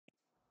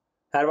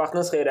Hər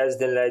vaxtınız xeyir əziz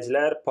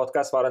dinləyicilər.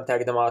 Podkast Varın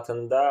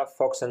təqdimatında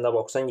Fox and the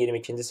Box'un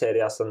 22-ci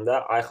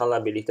seriyasında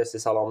Ayxanla birlikdə sizi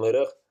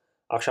salamlayırıq.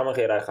 Axşamın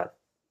xeyir Ayxan.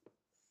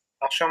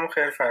 Axşamın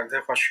xeyir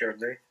Fərdi, xoş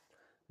gördük.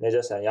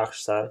 Necəsən,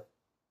 yaxşısan?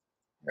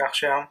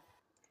 Yaxşıyam.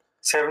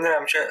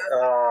 Sevinirəm ki,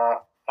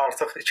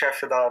 artıq 2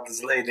 həftə daha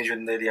ardıcıl eyni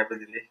gündə eləyə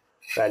bilirik.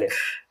 Bəli.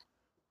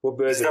 Bu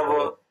böyük bizdə bu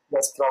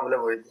bəs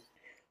problem idi.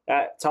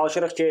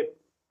 Çalışırıq ki,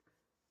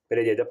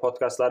 belə deyək də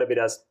podkastları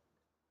biraz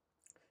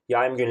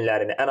yayım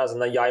günlərini, ən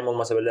azından yayım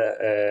olmasa belə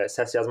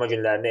səs yazma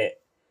günlərini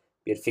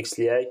bir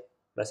fixləyək.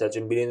 Məsəl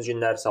üçün birinci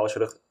günlər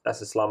çalışırıq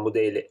əsaslan bu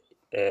deyil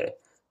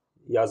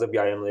yazıb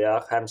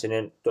yayımlayaq.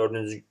 Həmçinin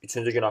 4-cü,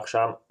 3-cü gün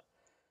axşam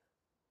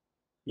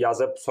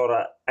yazıb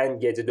sonra ən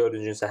gecə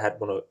 4-cü gün səhər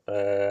bunu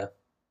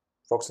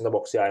Fox and the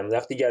Box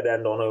yayımlayaq.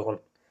 Digərlərini də ona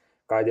uyğun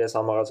qaydaya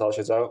salmağa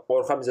çalışacağıq.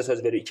 Orxan bizə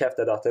söz verir 2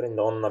 həftədə atır.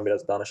 İndi onunla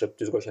biraz danışıb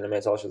düz qoş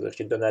eləməyə çalışacağıq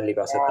ki, Dönər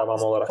Liqası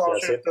davam olaraq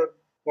gəlsin.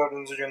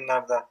 4-cü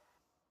günlərdə.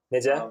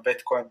 Necə?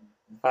 Bitcoin.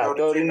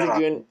 4-cü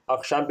gün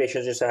axşam,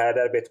 5-ci gün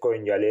səhərlər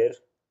Bitcoin gəlir.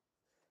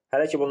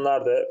 Hələ ki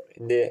bunlardır.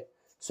 İndi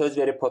söz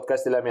verib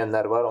podkast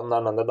eləməyənlər var.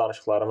 Onlarla da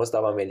danışıqlarımız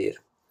davam eləyir.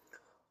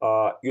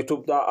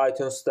 YouTube-da,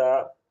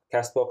 iTunes-da,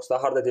 Castbox-da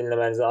harda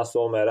dinləmənizdən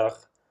asılı olmayaraq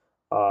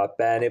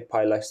bəyənib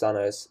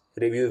paylaşsanız,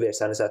 review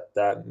versəniz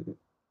hətta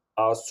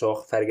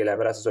az-çox fərq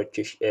eləmir. Əsas o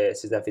ki,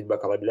 sizdən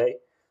feedback ala bilək.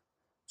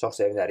 Çox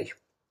sevinərik.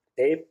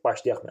 Deyib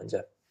başlayaq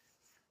məncə.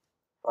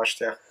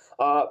 Başlayaq.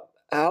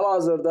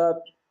 Hal-hazırda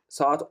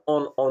saat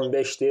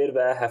 10:15-dir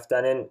və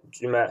həftənin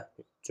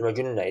cümə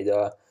günü nə idi?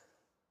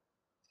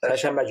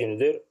 Çərşənbə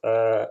günüdür.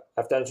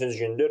 Həftənin 3-cü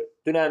günüdür.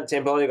 Dünən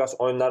Çempionlar Liqası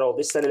oyunları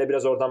oldu. İstər elə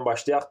biraz oradan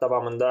başlayaq.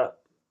 Davamında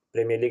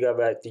Premier Liqa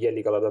və digər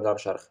liqalardan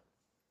danışarıq.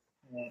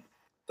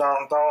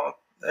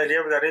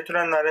 Eləyə bilərik.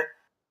 Dünənləri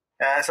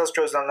əsas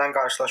gözlənilən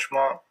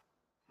qarşılaşma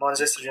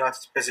Manchester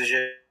United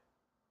PSG.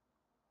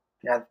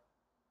 Yəni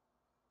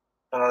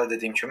ona da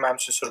dediyim kimi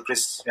mənim üçün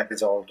sürpriz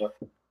nəticə oldu.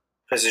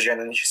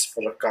 PSG-nin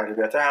 2-0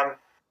 qalibiyyəti həm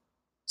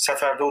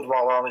səfərdə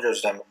udmaqlarını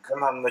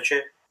gözləmirdim, həm də ki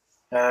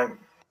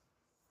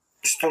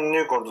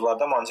üstünlüyü qurdular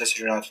da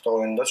Manchester United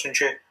oyunda.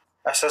 Çünki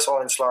əsas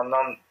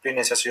oyuncularından bir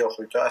neçəsi yox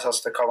idi.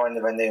 Əsasda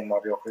Cavani və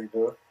Neymar yox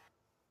idi.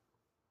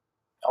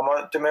 Amma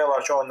demək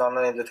olar ki,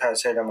 oyunlarından elə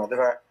təsir eləmədi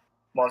və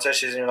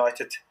Manchester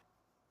United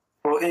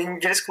bu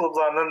İngilis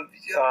klublarının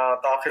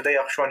daxildə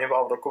yaxşı oynayıb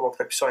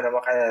Avrokubokda pis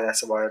oynamaq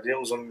ənənəsi var idi.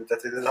 Uzun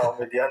müddətdir davam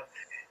edən.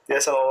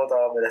 Deyəsən onu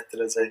davam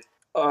elətdirəcək.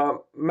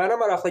 Mənə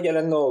maraqlı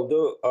gələn nə oldu?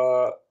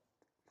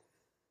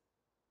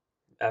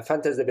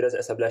 Fantazidə biraz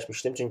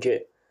əsəbləşmişdim. Çünki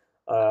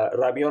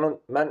Rabiot'un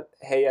mən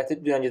heyəti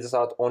dünən gecə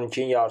saat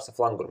 12-nin yarısı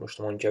falan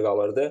qurmuşdum. 12-yə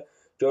qalırdı.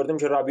 Gördüm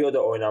ki, Rabiot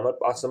da oynamır.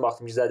 Aslında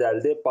baxdım ki,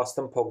 zədəldi.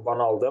 Bastım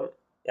Pogba'nı aldım.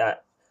 Yəni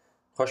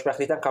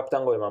xoşbəxtlikdən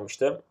kapitan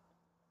qoymamışdım.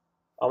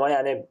 Amma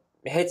yəni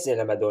heç nə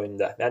eləmədi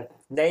oyunda. Yəni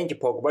nəinki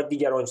Pogba,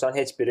 digər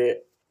oyunçuların heç biri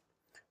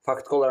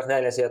faktiki olaraq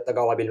nəyiləsə yadda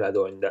qala bilmədi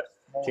oyunda.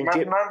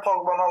 Çünki mən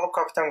Pogba'nı alıb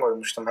kapitan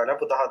qoymuşdum hələ.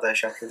 Bu daha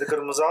dəhşətlidir.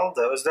 Qırmızı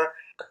aldı. Özdə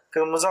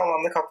qırmızı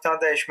alanda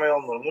kapitanı dəyişmək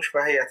olmurmuş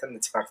və heyətini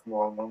də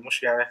çıxartmaq olmurmuş.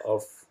 Yəni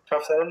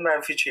kapitanın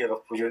mənfi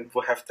yığıb bu gün,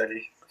 bu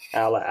həftəlik.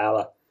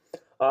 Əla.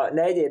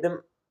 Nə edirdim?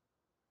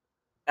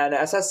 Yəni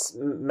əsas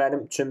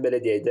mənim üçün belə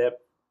deyək də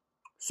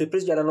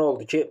sürpriz gələn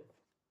oldu ki,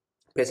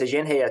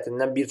 PSG-nin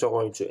heyətindən bir çox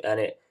oyunçu,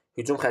 yəni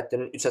hücum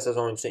xəttinin 3 əsas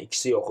oyuncusunun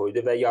ikisi yox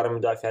idi və yarım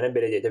müdafiənin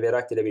belə deyək də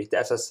Verratti ilə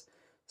birlikdə əsas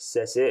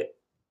hissəsi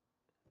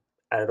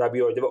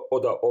Rabiot idi və o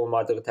da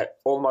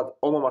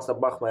olmamasına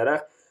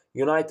baxmayaraq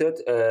United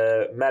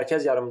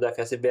mərkəz yarım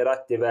müdafiəsi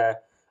Verratti və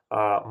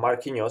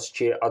Marquinhos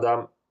ki,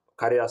 adam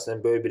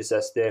karyerasının böyük bir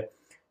hissəsini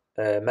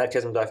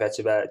mərkəz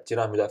müdafiəçi və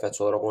cinah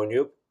müdafiəçisi olaraq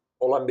oynayıb,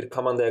 olan bir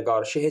komandaya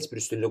qarşı heç bir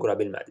üstünlük qura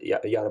bilmədi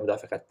yarım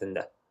müdafiə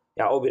xəttində.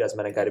 Yəni o biraz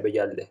mənə qəribə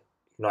gəldi.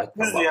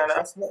 Düzdür, yəni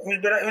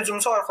əslində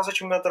hücumçu arxası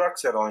kimi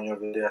Draxler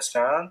oynayırdı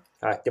deyəsən.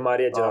 Di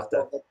Maria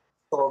cinahda.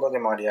 Solda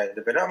Di Maria idi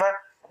belə və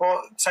o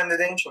sən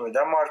dediyin kimi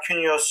də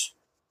Marquinhos,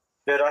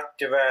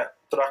 Verratti və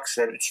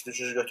Draxler üçlü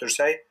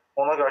götürsək,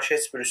 ona qarşı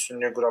heç bir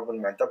üstünlük qura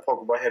bilmədi.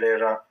 Pogba,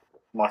 Herrera,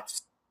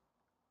 Matic.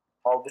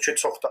 Halbuki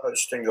çox daha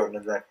üstün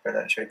görünürlər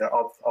belə şeydə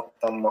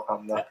addan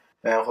baxanda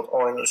və yaxud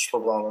oyun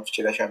üslublarını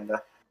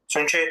fikirləşəndə.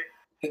 Çünki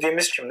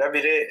dediyimiz kimi də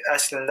biri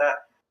əslində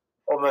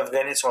o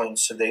mövqenin heç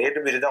oyuncusu deyil,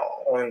 biri də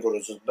oyun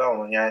qurucudur da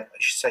onun. Yəni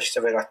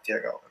işçi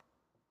Verrattiyə qalır.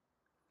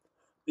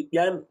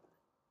 Yəni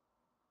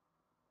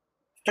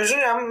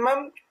düzünü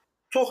mən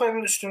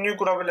Tuchel'in üstünlüyü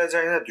qura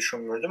biləcəyini də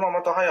düşünmürdüm, amma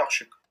daha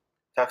yaxşı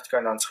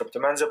taktika ilə çıxıbdı.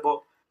 Məncə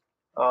bu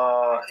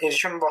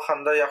ilkin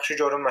baxanda yaxşı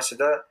görünməsə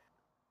də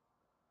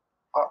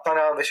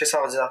Dani Alves'i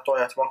sağ cinahda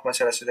oynatmaq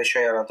məsələsi də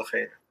işə yaradı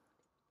xeyli.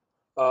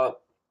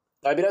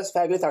 Biraz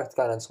fərqli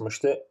taktika ilə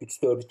çıxmışdı.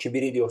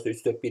 3-4-2-1 idi yoxsa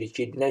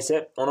 3-4-1-2 idi.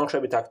 Nəysə, ona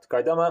oxşar bir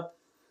taktikaydı, amma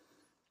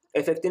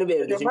effektini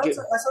verdi. Çünki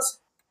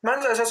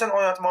məncə əsasən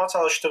oynatmağa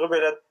çalışdığı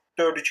belə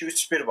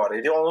 4-2-3-1 var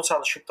idi. Onu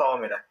çalışıb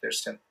davam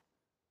elətdirsin.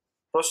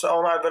 Prosta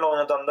onu əvvəl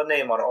oynadanda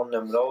Neymar 10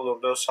 nömrə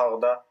olurdu,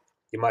 sağda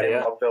Di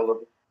Maria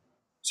olurdu.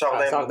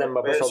 Sağda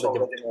Mbappé,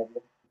 solda Di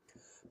Maria.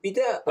 Bir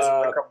də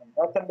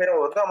zaten belə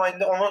olurdu, amma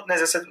indi onu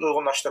necəsə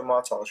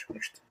uyğunlaşdırmağa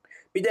çalışmışdı.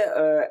 Bir də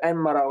ən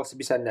maraqlısı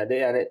bilirsən nədir?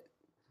 Yəni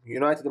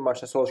Unitedin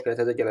başına Solskjaer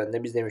təzə gələndə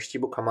biz demişdik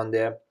ki, bu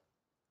komandaya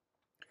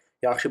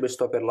yaxşı bir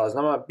stoper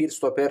lazımdır, amma bir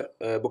stoper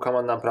bu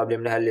komandanın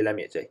problemini həll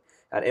eləməyəcək.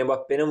 Yəni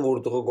Mbappé'nin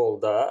vurduğu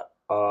qolda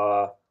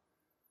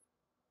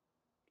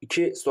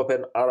iki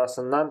stoperin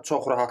arasından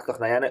çox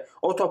rahatlıqla, yəni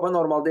o topa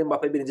normalda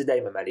Mbappé birinci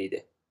dəyməməli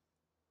idi.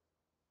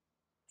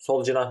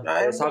 Sol cinah,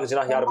 sağ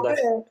cinah yarımda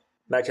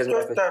mərkəz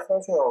müdafiə. 4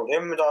 dəfə şey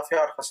oldu. Müdafiə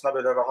arxasına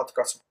belə rahat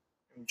qaçıb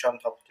imkan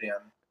tapdı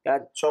yəni.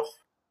 Yəni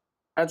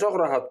çox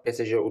rahat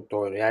PSG uddu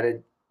oyunu. Yəni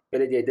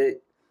belə deyək də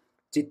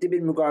ciddi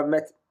bir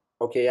müqavimət,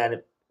 okey, yəni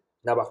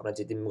nə baxımdan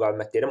ciddi bir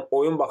müqavimət deyirəm,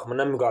 oyun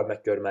baxımından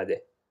müqavimət görmədi.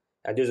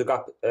 Yəni düzdür,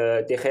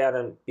 De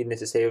Gea'nın bir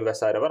neçə save və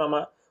s. var,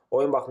 amma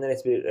oyun baxımından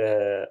heç bir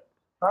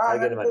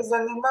fərq etmədi.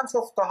 Gözlənildiyindən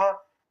çox daha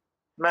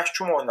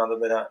məhkum oynadı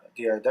belə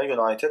deyək də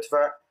United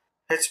və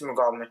heç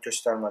müqavimət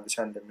göstərmədi,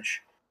 sən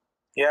demiş.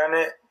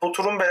 Yəni bu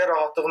turun belə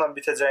rahatlıqla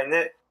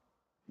bitəcəyini,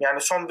 yəni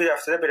son bir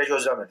həftədə belə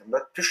gözləmirdim.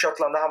 Və püş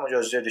atlanda hamı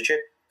gözləyirdi ki,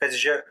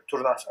 PSG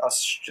turuna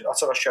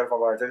açıq-aşkar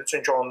favoritdir.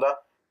 Çünki onda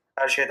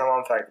hər şey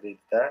tamam fərqli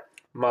idi də.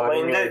 Amma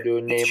indi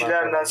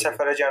itkilərlə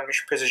səfərə gəlmiş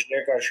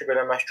PSG-yə qarşı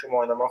belə məhkum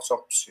oynamaq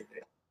çox pis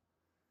idi.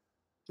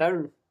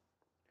 Yəni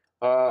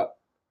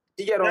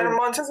yəni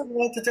Manchester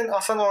United-in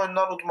asan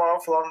oyunlar udmağı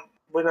falan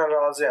bu ilə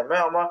razıyam,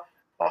 amma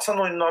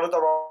asan oyunları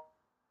da var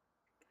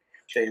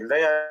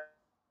şeydə.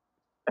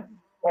 Yəni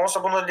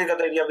onsa bunu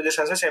liqada eləyə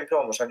bilirsənsə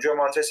çempion olursan. Gör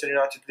Manchester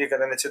United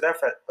liqada neçə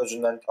dəfə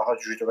özündən daha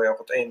güclü və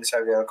yaxud eyni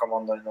səviyyəli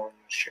komanda ilə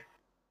oynayır ki.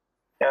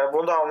 Yəni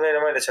bunu da hamle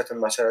eləmək də çətin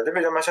məsələdir.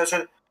 Bir də məsəl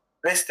üçün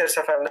Leicester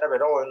səfərində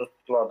belə oyun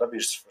utdular da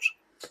 1-0.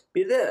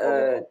 Bir də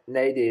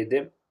nə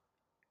deyirdim?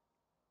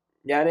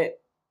 Yəni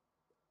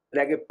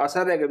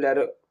asan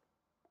rəqibləri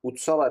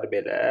utsalar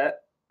belə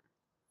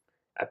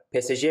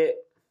PSG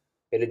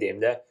belə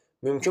deyim də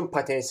mümkün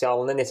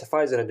potensialını neçə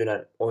faizini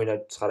dünən oyuna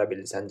çıxara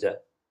bildi səncə?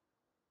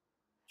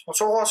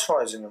 Çox az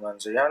faizini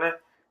məncə. Yəni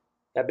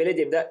ya belə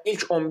deyim də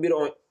ilk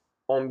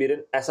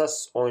 11-in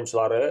əsas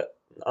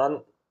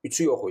oyunçularının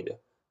 3-ü yox idi.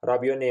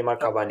 Rabiot, Neymar,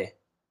 Cavani.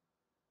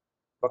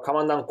 Və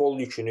komandanın qol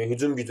yükünü,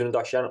 hücum gücünü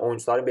daşıyan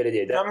oyunçuları belə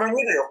deyək də. Ya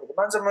Meunier də yox idi.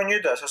 Məncə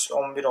Meunier də əsas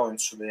 11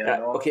 oyunçusudur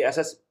yəni. Okey,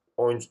 əsas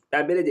oyuncu.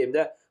 Yəni belə deyim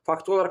də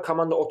faktiki olaraq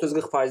komanda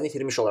 30-40%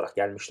 itirmiş olaraq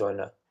gəlmişdi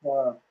oyuna.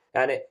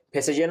 Yəni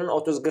PSG-nin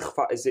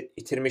 30-40%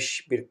 itirmiş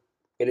bir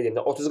belə deyim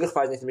də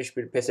 30-40% itirmiş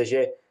bir PSG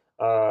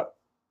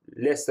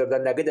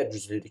Leicester-dan nə qədər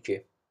güclüdür ki.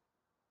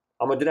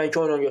 Amma dünənki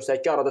oyunu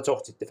göstərir ki, arada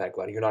çox ciddi fərq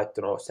var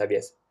United-in o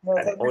səviyyəsi.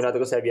 Yəni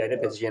oynadığı səviyyə ilə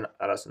PSG-nin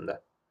arasında.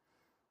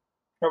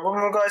 Ya bu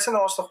müqayisə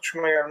nə olsa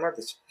xoşuma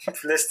gəlmədi.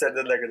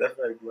 Leicester-də nə qədər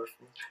fərq var.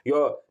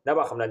 Yo, nə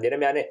baxımdan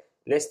deyirəm? Yəni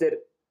Leicester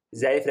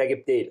zəif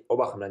rəqib deyil, o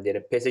baxımdan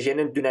deyirəm.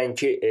 PSG-nin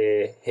dünənki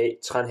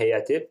çıxan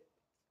heyəti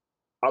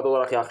ad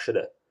olaraq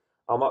yaxşıdır.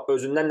 Amma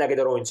özündən nə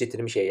qədər oyunçu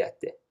itirmiş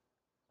heyətdir.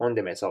 Onu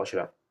deməyə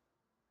çalışıram.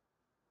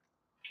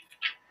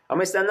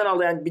 Amma istənilən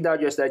halda yəni bir daha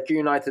göstərir ki,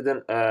 United-ın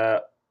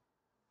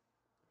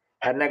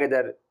hər nə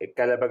qədər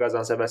qələbə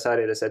qazansa və s.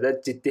 eləsə də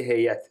ciddi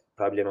heyət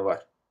problemi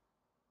var.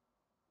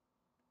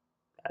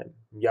 Yəni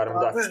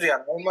yarımda. Düzdür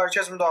yəni. O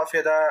mərkəz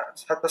müdafiədə,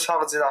 hətta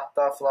sağ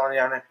cinahda falan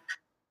yəni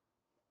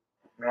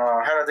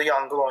hələ də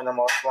yanğıl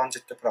oynamaq falan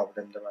ciddi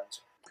problemdir məncə.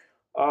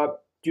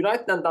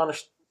 United-la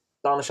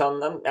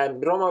danışandan,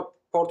 yəni Roma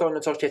Porto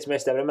oyununa çox keçmək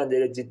istəmirəm. Mən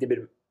də elə ciddi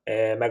bir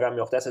məqam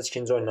yoxdur. Əsas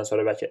ikinci oyundan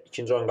sonra bəlkə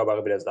ikinci oyun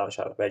qabağı biraz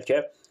danışarıq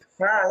bəlkə.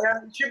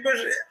 Yəni ki bir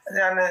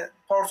yəni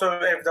Porto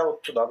evdə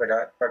utdu da belə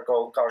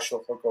gol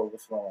qarşılıqlı qoldu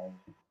falan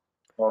oldu.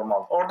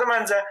 Normal. Orada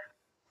məncə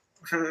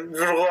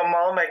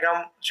vurğulanmalı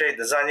məqam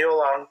şeydir.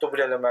 Zaniolanı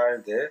dubl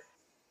eləməlidir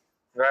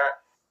və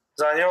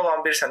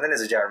Zaniolanın bir səndə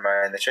necə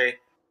gəlməli şey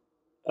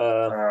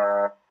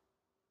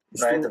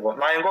nəydi bu?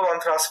 Nainggolan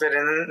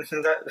transferinin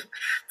də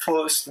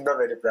pulu üstündə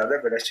veriblər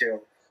də belə şey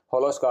oldu.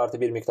 Holos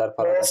kartı bir miqdar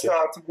para. Holos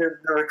kartı bir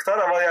miqdar,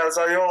 amma yəni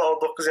Zaniola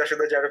 19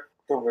 yaşında gəlib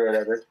dubl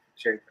elədi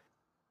şeydir.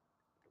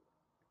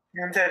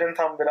 Inter'in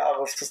tam belə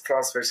ağılsız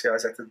transfer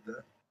siyasətidir.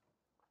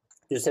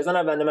 Sezon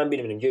əvvəlində mən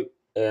bilmirdim ki,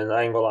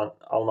 Nainggolan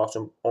almaq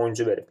üçün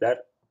oyuncu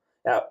veriblər.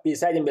 Ya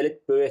bilsəydim belə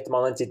böyük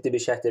ehtimalla ciddi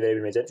bir şərt də verə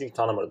bilməyəcəm, çünki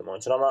tanımırdım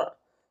oyunçunu, amma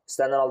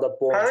istənilən halda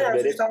bu oyunçunu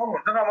verib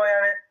tanımırdım, amma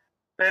yəni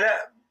belə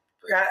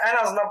yəni ən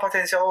azından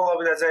potensialı ola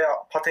biləcək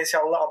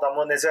potensiallı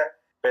adamı necə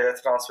belə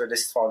transferdə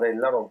istifadə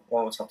edirlər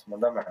onu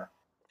satmında mənə.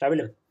 Nə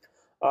bilim.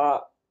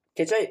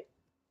 Keçək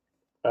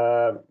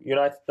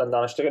United-dan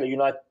danışdıq. Elə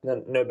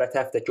United-ın növbəti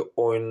həftəki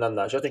oyunundan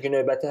danışaq. Çünki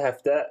növbəti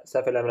həftə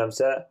səhv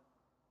eləmirəmsə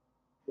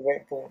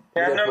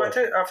yəni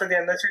növbəti həftə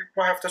deyəndə ki,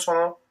 bu həftə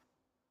sonu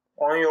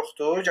oyun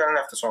yoxdur, gələn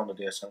həftə sonunda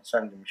deyəsən.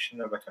 Sən demişdin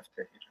növbəti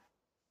həftəyə girir.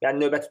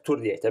 Yəni növbəti tur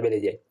deyək də, belə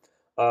deyək.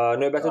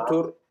 Növbəti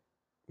tur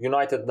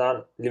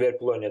United-dan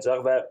Liverpool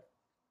oynayacaq və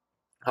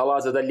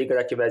hal-hazırda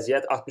liqadakı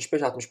vəziyyət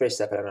 65-65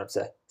 səhv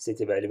eləmirəmsə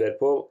City və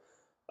Liverpool.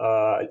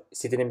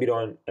 City'nin bir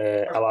oyun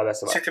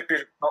əlavəsi var. City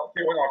bir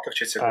oyun artıq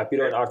keçirib. Bir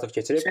oyun artıq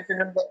keçirib.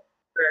 City'nin də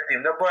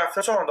dediyimdə bu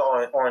həftə sonunda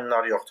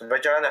oyunlar yoxdur və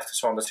gələn həftə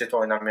sonunda City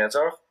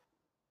oynamayacaq.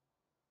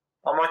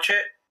 Amma ki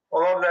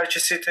ola bilər ki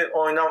City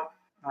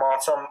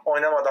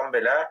oynamadan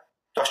belə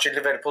tutaq ki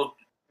Liverpool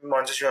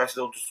Manchester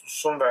United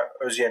uduzsun və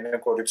öz yerini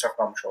qoruyub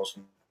saxlamış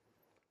olsun.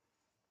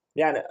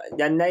 Yəni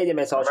nə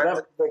demək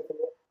çalışıram?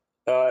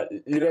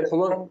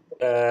 Liverpoolun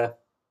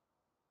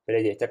belə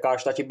deyək də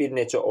qarşıdakı bir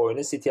neçə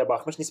oyunu City-yə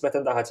baxmış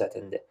nisbətən daha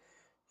çətindir.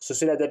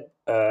 Xüsusilə də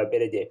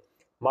belə deyək,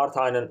 mart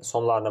ayının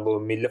sonlarına bu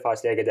milli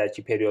fasiləyə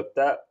qədərki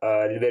periodda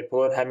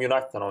Liverpoolun həm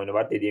United-la oyunu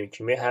var, dediyim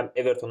kimi, həm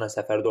Everton-la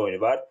səfərdə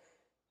oyunu var.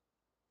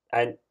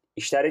 Yəni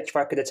işləri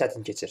kifayət qədər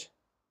çətin keçir.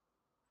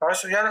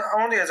 Yəni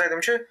onu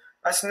deyəcəkdim ki,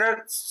 əslində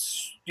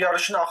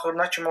yarışın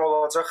axırına kimi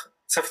olacaq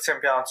sırf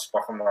çempionat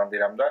baxımından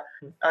deyirəm də.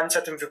 Ən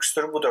çətin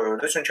fikstürü bu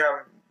dövrdür. Çünki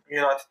həm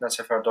United-la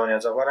səfərdə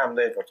oynayacaqlar, həm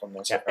də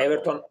Everton-la səfərdə.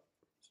 Everton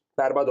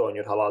bərbad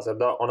oynayır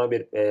hal-hazırda. Ona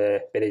bir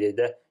belə deyək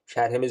də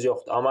şərhimiz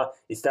yoxdur. Amma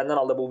istənilən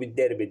halda bu bir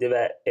derbidir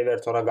və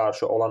Evertona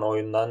qarşı olan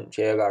oyundan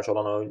şeyə qarşı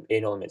olan oyun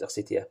eyni olmayacaq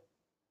City-yə.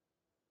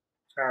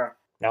 Hə.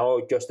 Yəni o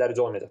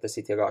göstərici olmayacaq da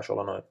City-yə qarşı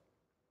olan oyun.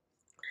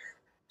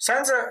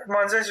 Səncə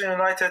Manchester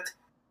United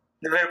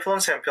Liverpoolun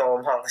çempion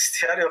olmağını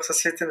istəyər, yoxsa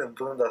City-nin?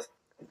 Bunu da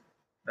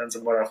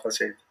məncə maraqlı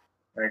şeydir.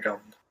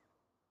 Məqamdır.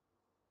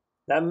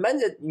 Yəni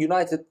məncə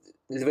United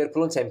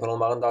Liverpoolun çempion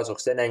olmağını daha çox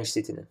istəyir, nəinki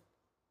City-nin.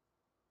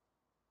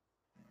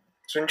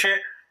 Çünki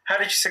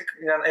hər ikisi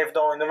yəni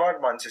evdə oyunu var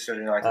Manchester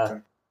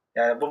United-in.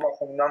 Yəni bu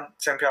baxımdan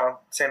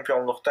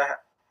çempionluqda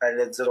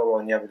həlledici rol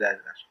oynaya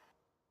bilərlər.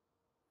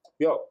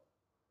 Yox,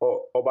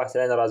 o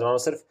bahslərlə razıyam.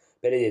 Amma sırf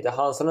belə deyək də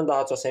hansının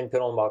daha çox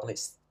çempion olmağını,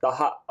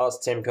 daha az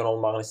çempion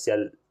olmağını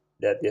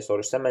istəyirlər deyə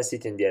soruşsam, mən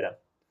City-ni deyərəm.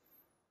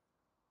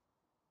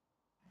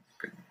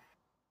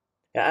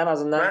 Yəni ən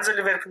azından məncə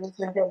Liverpoolun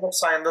çempionluq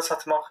sayında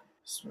satmaq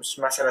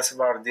məsələsi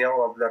var deyə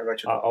ola bilər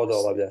bəlkə də. O da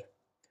ola bilər.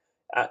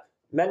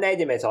 Mən nəyi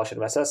deməyə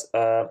çalışıram əsas?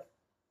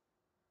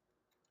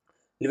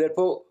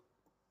 Liverpool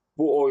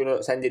bu oyunu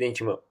sən dediyin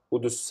kimi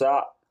uduzsa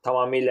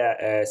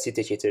tamamilə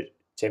City keçir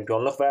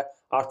çempionluq və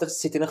artıq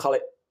City-nin xalı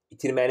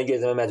itirməyini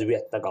gözləmə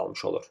məcburiyyətində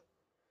qalmış olur.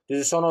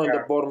 Düzdür, son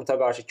oyunda Bournemouth-a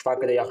qarşı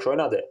kifayət qədər yaxşı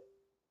oynadı.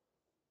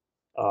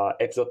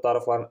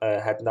 Epizodları falan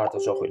həddindən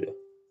artıq çox idi.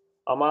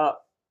 Amma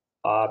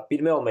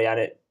bilmək olmur,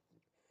 yəni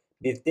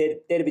bir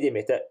derbi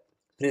deməkdə də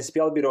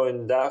prinsipial bir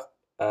oyunda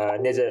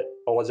necə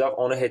olacaq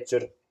onu heç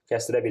cür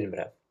kəstirə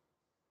bilmirəm.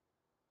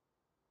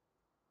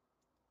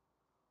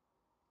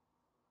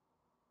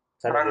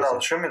 Mən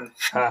danışım indi.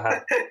 Hə.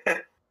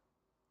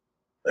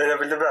 Elə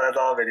bildim mənə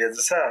davam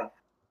edəcəksən.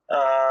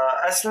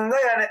 Əslində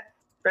yəni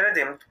belə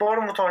deyim,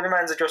 Bournemouth oyunu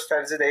məncə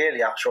göstərici deyil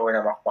yaxşı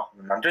oynamaq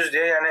baxımından. Düz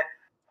deyə, yəni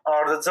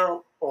ardıcıl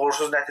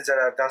uğursuz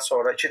nəticələrdən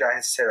sonra 2 dənə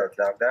hiss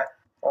elədilər də.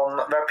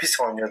 Və pis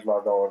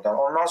oynayırdılar da oradan.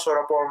 Ondan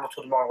sonra Bournemouth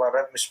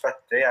udmaqları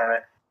müsbətdir.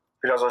 Yəni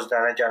biraz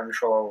özlərinə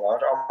gəlmiş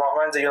olarlar. Amma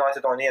məncə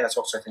United oyunu yenə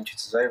çox çətin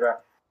keçəcək və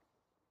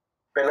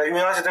belə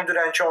Unitedin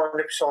dünənki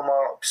oyunu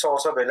pis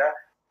olsa belə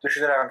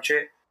düşünürəm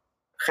ki,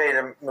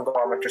 xeyli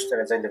müqavimət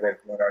göstərəcək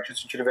Liverpool-a qarşı.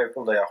 Çünki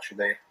Liverpool da yaxşı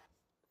deyil.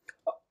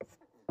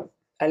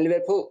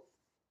 Liverpool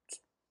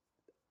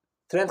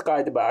Trent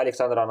qayıdıb,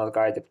 Alexander-Arnold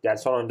qayıdıb. Yəni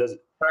son oyunda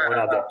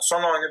oynadı.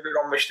 Son oyunu bir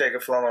 15 dəqiqə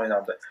falan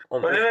oynadı.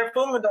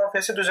 Liverpool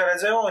müdafiəsi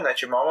düzələcək oyuna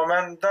kimi, amma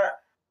məndə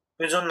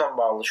hücumla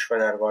bağlı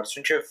şübhələr var.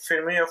 Çünki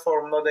Firmino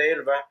formda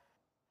deyil və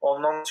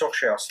ondan çox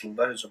şey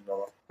asılıdır hücumda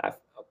var.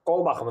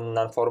 Qol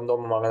baxımından formda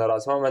olmamağına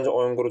razıyam, amma məncə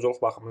oyun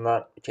quruculuq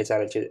baxımından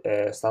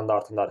keçərli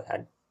standartındadır.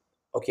 Yəni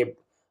okey,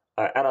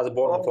 ən azı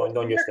Bournemouth oyunda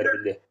onu göstərə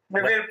bildi.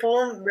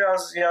 Liverpoolun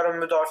biraz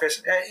yarım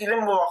müdafiəsi,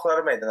 ilin bu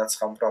vaxtları meydana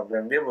çıxan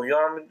problemdir bu.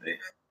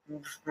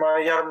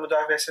 Yarım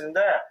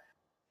müdafiəsində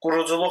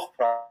quruculuq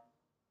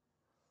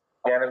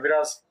yəni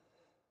biraz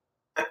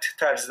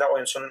tərzdə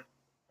oyunçunun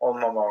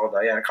olmamağı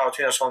da. Yəni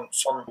Coutinho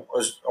son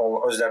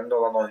özlərində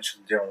olan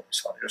oyunçudur deyə onu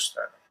misal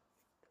göstərir.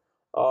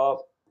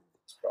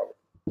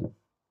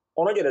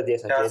 Ona görə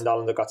deyəsən ki, indi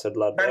alınca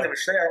qaçırdılar. Mən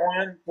demişdim, yəni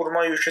oyun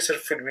vurma yükü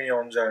sırf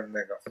Firmino'nun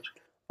üzərində qalır.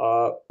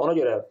 Ona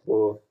görə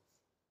bu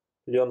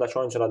Lyondakı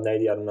oyunçular nə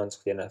idi yarımdan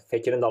çıxdı yenə.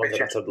 Fekirin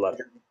dalınca qaçırdılar.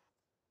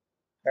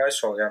 Nə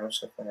sol yəni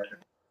sırf ona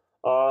görə.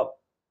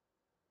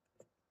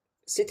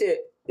 City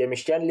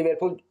demişkən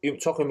Liverpool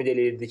çox ümid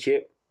eləyirdi ki,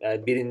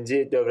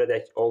 birinci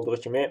dövrədək olduğu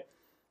kimi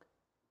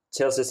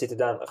Chelsea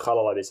City-dən xal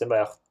ala bilsin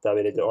və yaxud da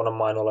belə ona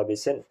mane ola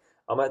bilsin.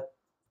 Amma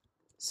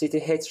City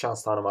heç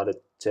şans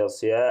tanımadı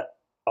Chelsea-yə.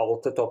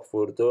 6 top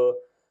vurdu.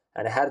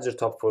 Yəni hər cür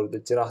top vurdu.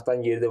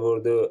 Cinahdan girdi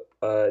vurdu,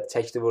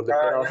 çəkdi vurdu,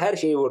 penal, hər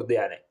şeyi vurdu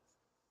yəni.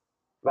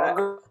 Və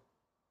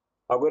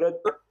Agüero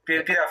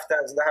bir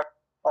həftə ərzində həm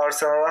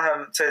Arsenal'a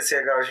həm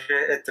Chelsea-yə qarşı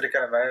etdirik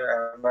eləməyi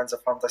məncə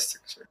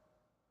fantastik şey.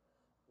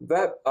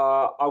 Və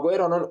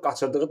Agüero'nun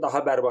qaçırdığı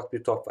daha bərbad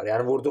bir top var.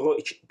 Yəni vurduğu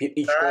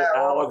ilk gol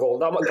əla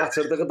qoldu, amma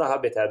qaçırdığı daha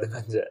betərdi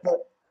məncə.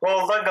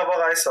 Qoldan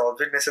qabaq Aysal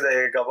bir neçə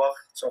dəqiqə qabaq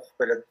çox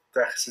belə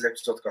dəxsiz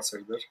epizod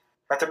qaçırdır.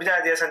 Hətta bir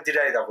dənə deyəsən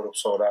dirək də vurub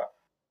sonra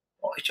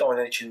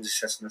oyunun ikinci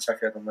hissəsində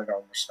səhv yadımda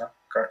qalmışsa,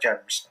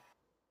 gəlmişsə.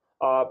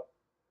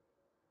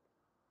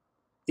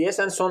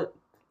 Deyəsən son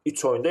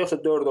 3 oyunda yoxsa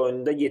 4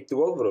 oyunda 7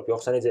 gol vurub,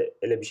 yoxsa necə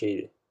elə bir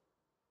şeydi?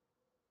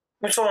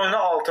 3 oyunda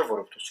 6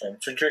 vurubdu son.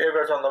 Çünki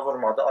Everton'da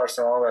vurmadı,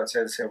 Arsenal və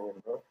Chelsea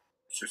vurdu.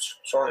 3.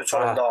 Son 3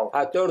 oyunda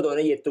 6. 4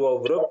 oyuna 7 gol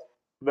vurub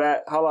və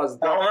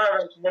hal-hazırda ona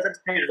əvvəlcə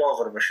bir gol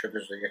vurmuşdu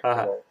düzdür, 7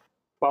 gol.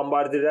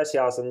 bombardirlər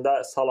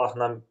siyasında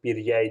Salahla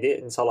birgə idi.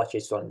 Salah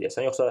keçdi onu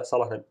deyəsən, yoxsa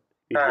Salahla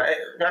birgə?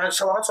 Yəni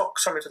Salah'a çox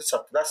qısa müddət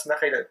çatdı. Əslində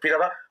xeyli bir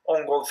ara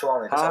 10 qol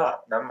falan idi. Salah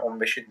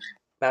 15 idi.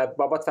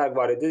 Babat fərq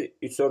var idi.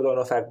 3-4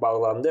 oyuna fərq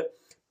bağlandı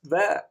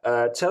və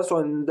Chelsea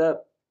oyununda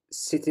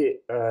City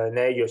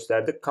nəyi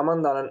göstərdi?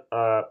 Komandanın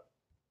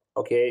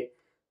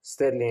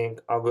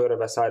Sterling, Aguero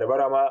və s. var,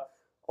 amma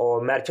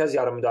o mərkəz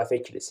yarım müdafiə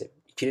ikilisi.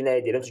 İkili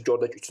nəyi deyirəm? Çünki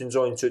oradakı 3-cü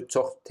oyunçu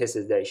çox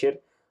tez-tez dəyişir.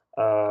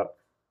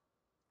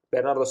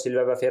 Bernardo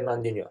Silva və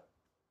Fernandinho.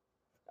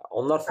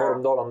 Onlar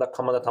formda olanda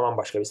komanda tamam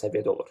başqa bir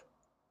səviyyədə olur.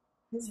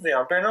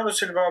 Yəni Bernardo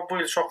Silva bu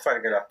il çox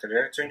fərq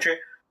yaratdırır. Çünki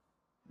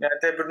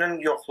yəni De Bruyne'nin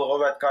yoxluğu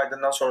və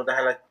qayıdandan sonra da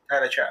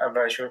hələ ki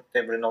əvvəlki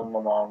De Bruyne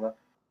olmamağını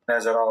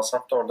nəzərə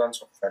alsaq da oradan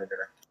çox fərq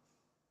yaratdırır.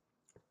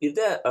 Bir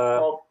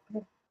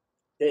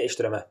də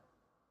iştirəmə.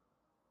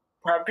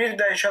 Bir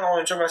dəyişən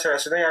oyuncu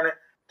məsələsi də, yəni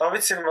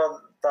David Silva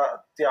da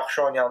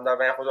yaxşı oynayanda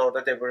və yaxud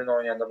orada De Bruyne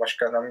oynayanda,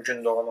 başqalarının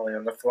Gündoğan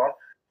oynayanda filan,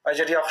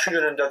 əgər yaxşı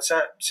günündədirsə,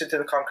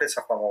 City-ni konkret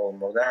saxlamaq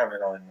olmur da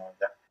həmin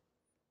oyunlarda.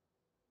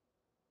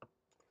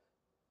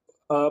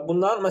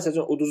 Bunların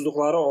məsələn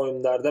uduzduqları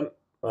oyunlarda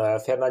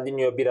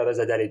Fernandinho bir ara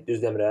zədəli idi,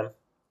 düz demirəm.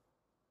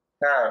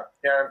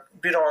 Yəni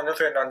bir oyunu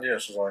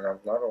Fernandinho'suz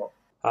oynadılar o.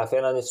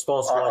 Fernandinho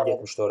Stones falan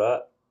getmişdi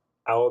ora.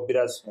 O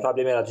biraz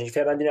problem yaradı. Çünki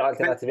Fernandinho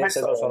alternativi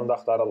sezon sonunda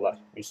axtarırlar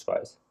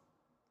 100%.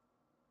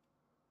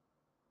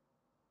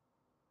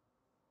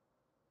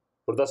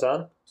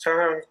 Buradasan?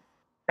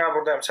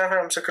 Buradayım.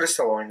 Səfərimsə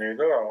Crystal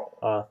oyunuydu.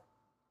 Amma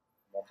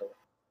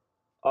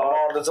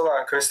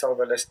oradacalar Crystal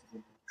belə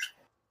istəyir.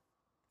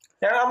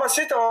 Yəni amma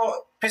City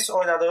o pis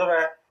oynadığı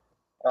və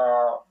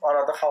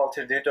arada xal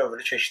itirdiyi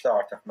dövrü keçdi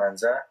artıq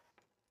məncə.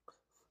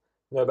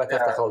 Növbəti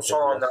həftə xal itirdi.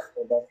 Son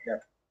oyunlarda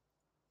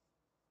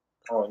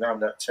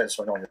oynayanda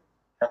Chelsea oynadı.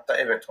 Hətta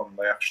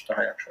Everton'da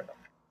daha yaxşı oynadı.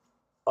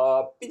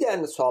 Bir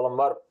dənə sualım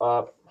var.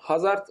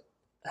 Hazard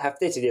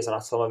həftə içi deyəsən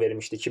açıqlama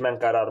vermişdi ki, mən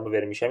qərarımı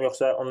vermişəm,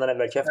 yoxsa ondan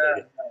əvvəlki həftə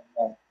idi?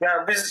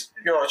 Yəni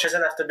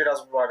keçən həftə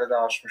biraz bu barədə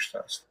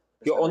danışmışdıq.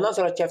 Ondan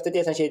sonraki həftə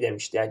deyəsən şey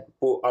demişdi. Yəni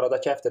bu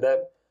aradakı həftədə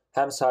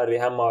həm Sarri,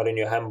 həm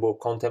Mourinho, həm bu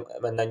Conte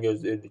məndən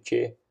gözləyirdi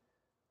ki,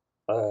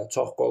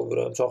 çox qol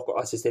vurum, çox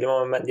assist eləyim,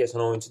 amma mən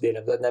deyəsən oyunçu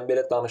deyiləm. Zaten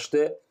belə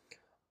danışdı.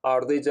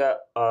 Ardıca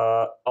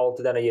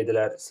 6 dənə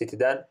yedilər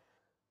City-dən.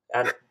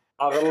 Yəni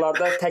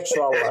ağıllarda tək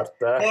sual vardı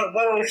da.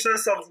 Varoluşsal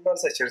sancılar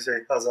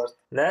çəkir Hazard.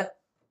 Nə?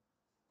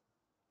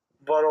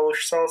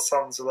 Varoluşsal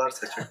sancılar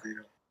çəkir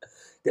deyirəm.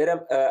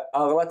 Deyirəm,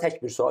 ağla tək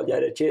bir sual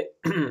gəlir ki,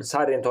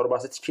 Sarri'nin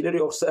torbası tikilir,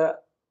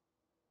 yoxsa...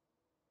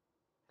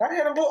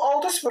 Yəni bu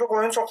 6-0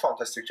 oyun çox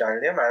fantastik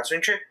gəlir mənə.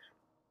 Çünki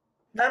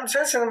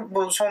sənin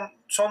bu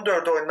son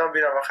 4 oyundan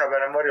bir amma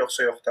xəbərin var,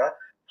 yoxsa yox da.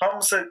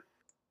 Hamısı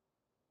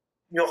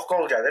yox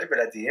qol gəlir,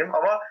 belə deyim.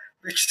 Amma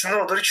ikisini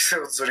odur,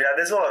 ikisi ucur.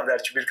 Yəni necə ola bilər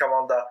ki, bir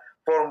komanda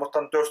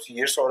Bournemouth'dan 4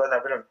 yeyir, sonra nə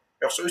bilim,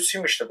 yoxsa 3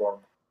 yemişdi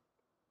Bournemouth.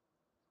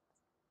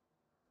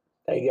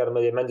 Dəqiq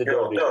yarıma deyim, məncə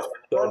 4 yedi.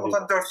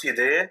 Bournemouth'dan 4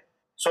 yedi,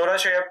 sonra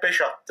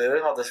 5 attı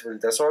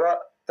Huddersfield-də, sonra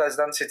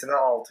təzədən City-dən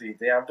 6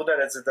 idi. Yəni bu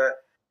dərəcədə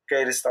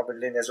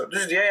qeyri-stabillik necə?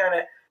 Düz deyə,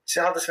 yəni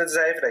Huddersfield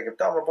zəif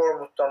rəqibdir, amma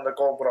Bournemouth'dan da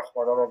qol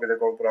buraxmadan o qədər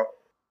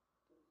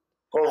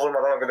qol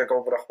vurmadan o qədər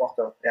qol buraxmaq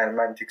da yəni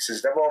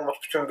məntiqsizdir.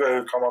 Bournemouth bütün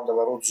böyük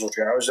komandaları ucuzur.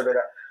 Yəni özü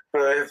belə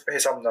böyük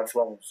hesabla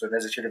falan ucuzur.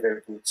 Necə ki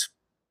Liverpool.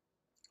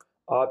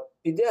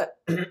 Bir də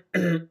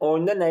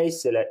oyunda nə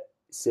hiss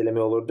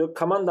eləmək olurdu?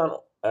 Komandanın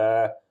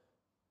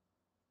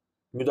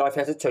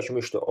müdafiəsi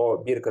çökmüşdü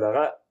o bir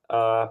qırağa.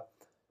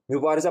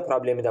 Mübarizə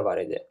problemi də var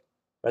idi.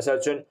 Məsəl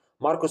üçün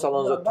Marcos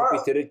Alonso top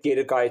itirir,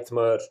 geri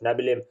qayıtmır, nə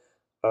bilim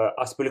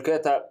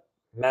Aspilicueta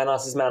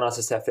mənasız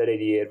səhvlər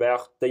eləyir və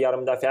yaxud da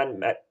yarım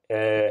müdafiənin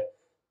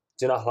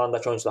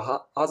cinahlarındakı oyuncular.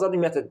 Hazard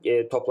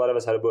ümumiyyətlə toplara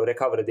və s. bu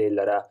recovery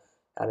deyirlər.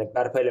 Yəni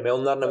bərpa eləmək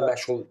onlarla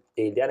məşğul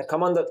deyildi. Yəni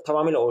komanda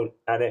tamamilə oyun,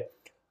 yəni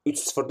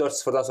 3-0,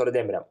 4-0-dan sonra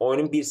demirəm.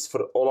 Oyunun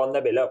 1-0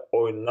 olanda belə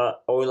oyunla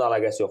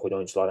əlaqəsi yox idi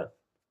oyuncuların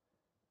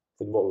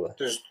futbolla.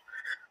 Düzdür.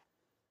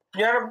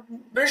 Yəni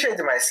bir şey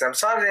demək istəyirəm.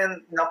 Sarri'nin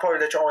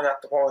Napoli'dəki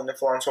oynatdığı oyunu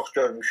falan çox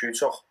görmüşük,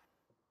 çox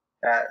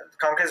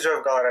konkret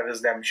zövq alaraq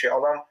izləmişik.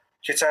 Adam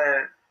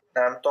keçən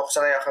il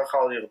 90-a yaxın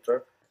xal yığdı,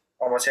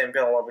 amma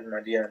çempion ola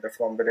bilmədi yenə də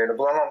falan belə.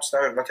 Bunların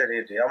hamısına hörmət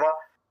eləyirdi. Amma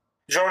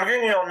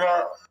Jorginho-la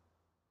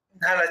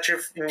hələ ki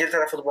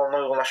İngiltərə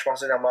futboluna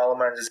uyğunlaşması ilə bağlı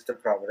məncə ciddi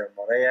problem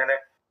var. Yəni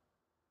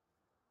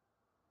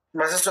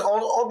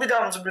məsələn o bir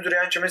damcı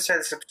büdürəyən kimi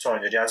Chelsea pis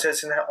oynayır. Yəni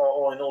Chelsea'nin o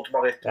oyunu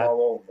udmaq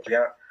ehtimalı olmur.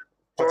 Yəni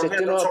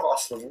Jorginho çox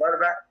asılıdırlar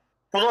və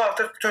bunu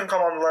artıq bütün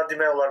komandalar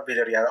demək olar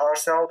bilir. Yəni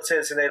Arsenal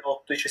Chelsea-ni elə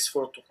oldu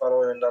 2-0 utduqları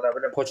oyunda, nə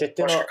bilim.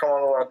 Başqa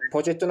komandalar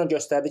Pochettino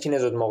göstərdi ki,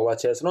 necə udmaq olar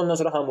Chelsea-ni. Ondan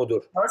sonra hamı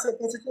udur. Mesela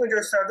Pochettino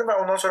göstərdi və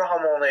ondan sonra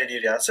hamı onu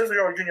eləyir. Yəni sırf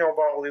Jorginho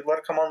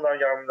bağlayırlar, komandanın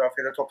yarım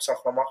müdafiədə topu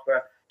saxlamaq və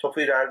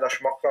topu irəli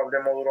daşımaq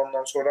problemi olur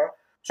ondan sonra.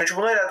 Çünki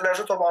bunu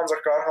elədilərsə top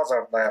ancaq qalır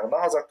Hazardın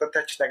ayağında. Hazardda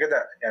tək nə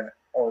qədər, yəni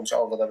oyuncu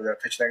aldada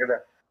bilər, tək nə qədər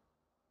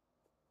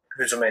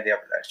hücum edə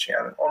bilər ki,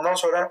 yəni. Ondan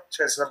sonra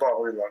Chelsea-ni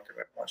bağlayırlar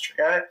demək olar ki.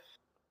 Yəni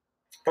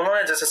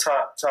buna necəsə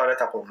çarə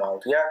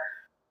tapılmalıdır. Ya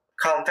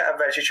Kante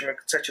əvvəlki kimi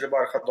çəkilib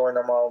arxada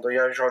oynamalıdır,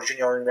 ya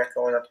Jorginho ümumiyyətlə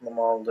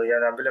oynatmamalıdır, ya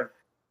nə bilim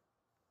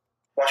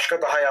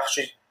başqa daha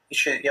yaxşı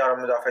iki yarım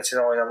müdafiəçi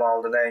ilə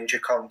oynamalıdır,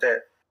 nəinki Kante,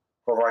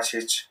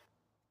 Kovacic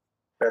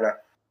belə.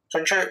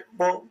 Çünki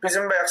bu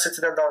bizim bayaq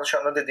City-dən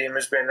danışanda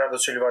dediyimiz Bernardo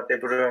Silva,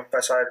 De Bruyne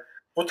və s.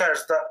 bu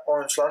tərzdə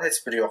oyunçuların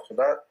heç biri yoxdur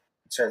da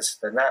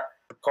Chelsea-də. Nə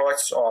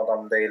Kovacic o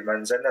adam deyil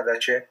məncə, nə də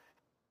ki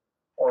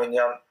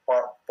oynayan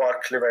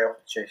Barkley və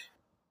yoxdur ki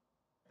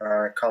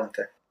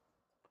Kante.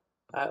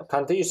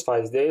 Kante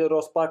 100% deyil.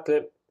 Ross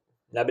Barkley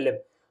nə bilim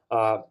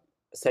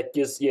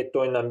 8-7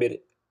 oyundan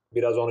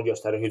biraz onu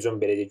göstərir, hücum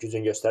belə deyək,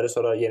 gücün göstərir,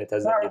 sonra yenə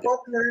təzədən gedir.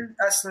 Barkley'in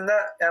əslində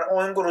yəni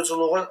oyun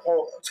quruculuğu o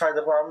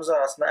saydıqlarımız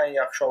arasında ən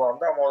yaxşı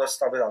olandı, amma o da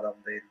stabil adam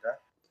deyil də.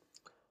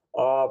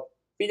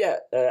 Bir də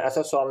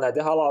əsas sual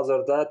nədir?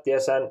 Hal-hazırda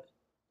deyəsən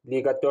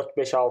Liqa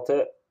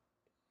 4-5-6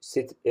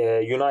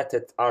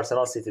 United,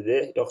 Arsenal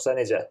City-dir, yoxsa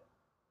necə?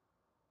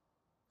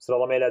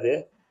 Sıralama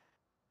elədir?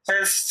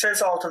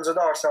 Chelsea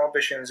 6-cıdır, Arsenal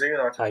 5-ci,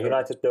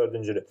 United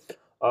 4-cüdür.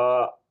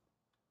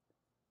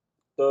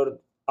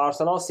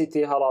 Arsenal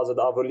City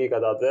hal-hazırda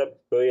Avroliqadadır.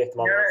 Böyük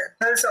ehtimalla. Yəni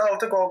Chelsea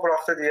 6 gol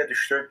buraxdı deyə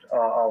düşdü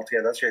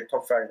 6-ya da,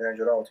 top fərqinə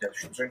görə 6-ya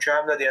düşdü. Çünki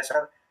həm də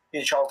deyəsən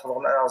ilk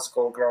altılığın ən az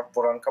gol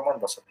vuran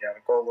komandasıdır. Yəni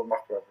gol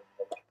vurmaq problemi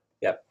var.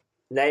 Ya,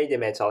 nəyi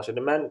deməyə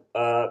çalışırdım? Mən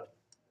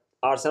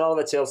Arsenal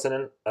və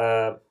Chelsea-nin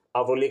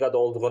Avroliqada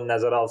olduğunu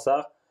nəzərə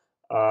alsaq,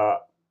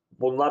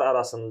 bunlar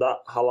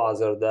arasında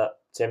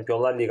hal-hazırda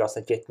Çempionlar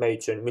Liqasına getmək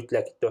üçün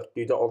mütləq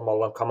dördlükdə olmalı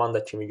olan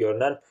komanda kimi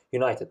görünən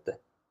United-dır.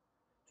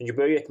 Çünki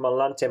böyük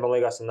ehtimalla Çempionlar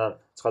Liqasından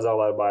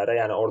çıxacaqlar bayıra,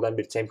 yəni oradan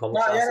bir çempionluq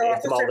şansı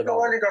ehtimallı qalır.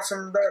 Çempionlar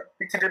Liqasında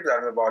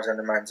bitiriblər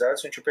mübarizəni məncə,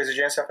 çünki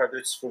PSG-nin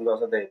səfərdə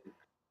 3-0 da deyil.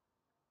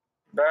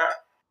 Və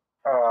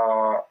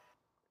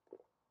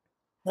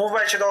bu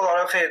bəlkə də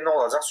onların xeyrinə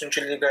olacaq,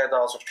 çünki liqaya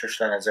daha çox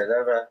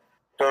köklənəcəklər və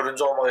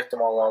 4-cü olmaq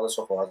ehtimalları da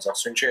çox olacaq.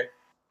 Çünki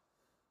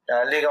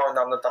yəni liqa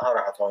oyunlarında daha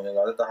rahat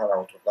oynayırlar, daha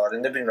rahat olurlar.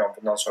 İndi bilmirəm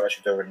bundan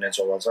sonraki dövr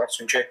necə olacaq.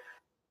 Çünki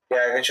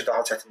yəqin ki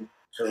daha çətin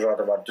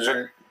turları var.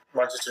 Düzül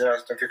Manchester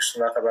United-ın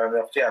fikstüründən xəbərim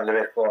yoxdur, yəni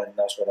Liverpool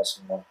oyunundan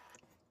sonrasından.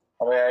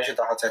 Amma yəqin ki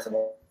daha çətin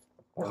olur.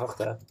 Baxaq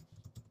da.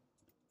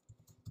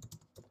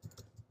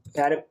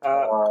 Yəni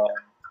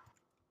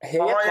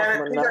heyət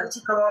baxımından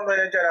iki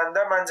komandaya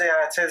gələndə məncə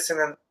yəni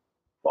Chelsea-nin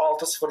bu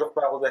 6-0-lıq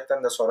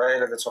məğlubiyyətdən də sonra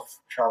elə də çox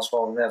şanslı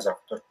olmayacaq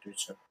 4-lük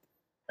üçün.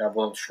 Yəni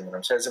bunu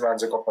düşünürəm. Chelsea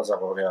məncə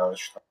qopacaq o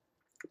yarışdan.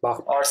 Bax,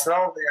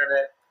 Arsenal da yəni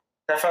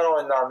səfər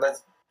oyunlarında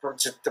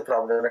ciddi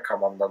problemi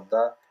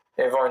komandada.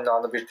 Ev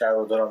oyunlarını bir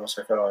təhər udur amma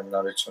səfər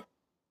oyunları üçün.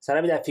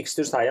 Sənə bir də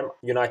fikstür sayım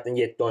United-ın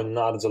 7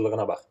 oyununa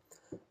ardıcıllığına bax.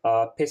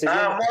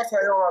 Mart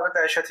ayı onlarda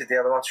dəhşət idi,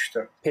 yadıma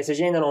düşdü.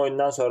 PSG ilə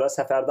oyundan sonra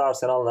səfərdə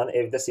Arsenal-la,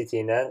 evdə City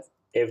ilə,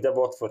 evdə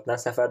Watford-la,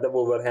 səfərdə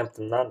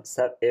Wolverhampton-dan,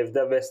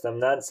 evdə West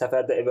Ham-dan,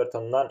 səfərdə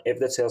Everton-dan,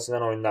 evdə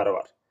Chelsea-ilə oyunları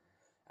var.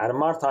 Yəni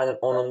mart ayının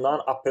 10-undan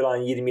aprel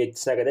ayının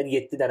 27-sinə qədər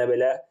 7 dənə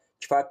belə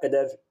kifayət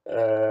qədər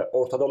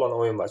ortada olan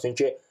oyun var.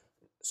 Çünki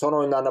son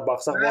oyunlarına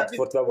baxsaq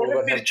Watford və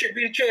Wolverhampton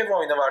bir-iki ev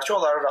oyunu var ki,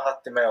 onları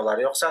rahat demək olar.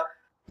 Yoxsa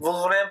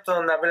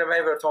Wolverhampton, nə bilim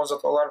Everton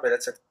zət onlar belə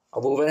çətin.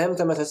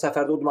 Wolverhampton məsələn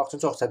səfərdə udmaq üçün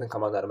çox çətin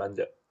komandadır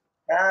məncə.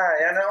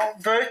 Yəni o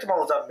böyük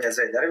ehtimal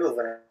uzanmayacaqlar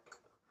Wolverhampton.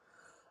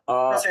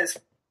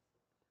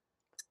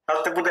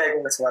 Hatta bu dəqiqə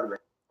nəsə var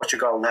belə. O ki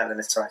qaldı hələ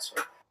neçə ay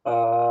sonra.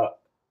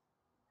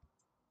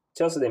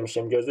 Chelsea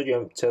demişəm, gözlə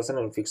görüm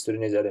Chelsea-nin fikstürü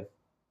necədir.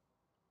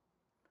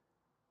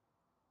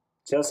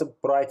 Chelsea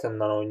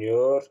Brighton-dan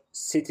oynayır.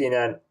 City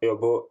ilə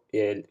bu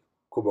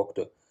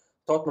kubokdur.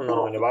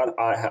 Tottenham-dan oyunu var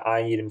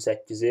ayın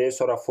 28-i.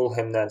 Sonra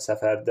Fulham-dan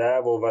səfərdə,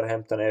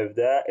 Wolverhampton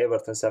evdə,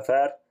 Everton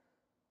səfər,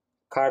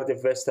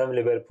 Cardiff, West Ham,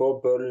 Liverpool,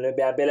 Burnley.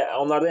 Yəni belə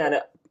onlarda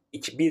yəni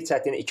bir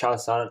çətin, iki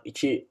asan,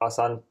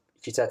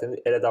 iki çətin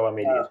elə davam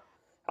edir.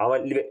 Amma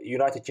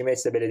United kimi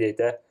heç də belə deyək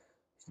də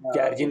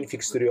gərgin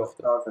fikstürü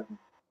yoxdur.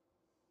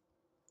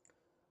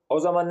 O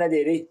zaman nə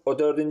deyirik? O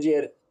 4-cü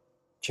yer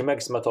kimə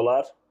qismət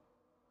olar?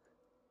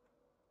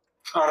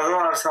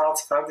 Aradan Arsenal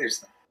çıxar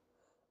deyirsən.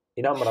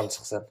 İnanmıram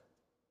çıxsın.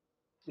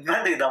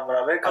 Mən də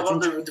inanmıram.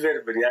 Komanda ümid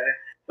vermir. Yəni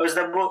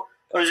özdə bu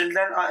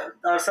özündən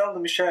Arsenal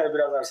demişəm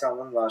biraz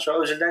Arsenaldan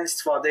danışaq. Özündən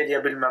istifadə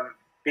edə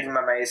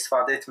bilməməyi,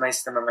 istifadə etmək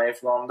istəməməyi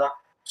falan da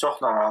çox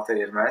narahat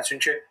edir məni.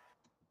 Çünki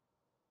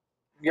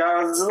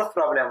yaradıcılıq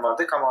problemi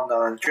vardı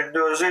komandanın.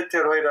 Gündə özü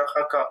Torreira,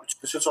 Xhaka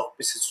üçlüsü çox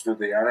pis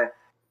üçlüdür. Yəni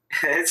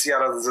heç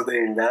yaradıcı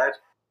deyillər.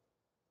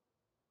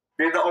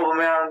 Bir də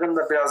Aubameyang'ın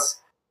da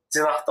biraz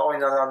cinahda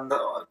oynananda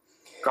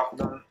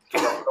qapıdan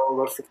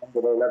olur falan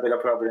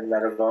belə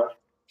problemləri var.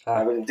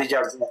 Yəni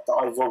digər cinahda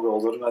Iwobi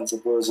olur. Məncə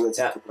bu özü də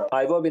ciddi problem.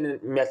 Iwobi'nin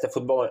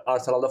ümumiyyətlə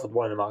Arsenalda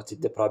futbol oynamaq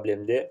ciddi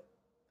problemdir.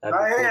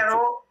 Yəni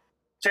o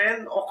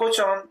şeyin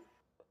Okoçanın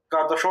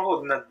qardaşı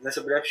oldu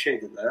nəsə bir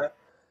şeydir də.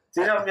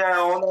 Deyirəm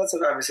yəni o nəsə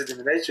əmisi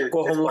demir ki.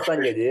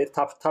 Qohumluqdan gedir,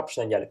 tap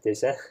işlə gəlib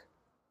deyirsə.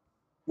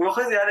 Yox,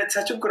 yəni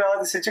çəkim qurağı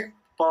desə ki,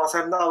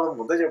 balasəndə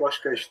alınmır da,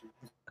 başqa işdir.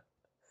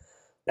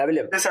 Nə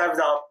bilim. Məsələn, bir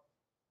də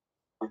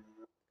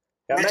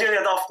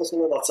Nigeriyada hafta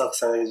sonu atacaq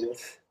sənəcə.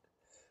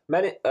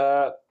 Mən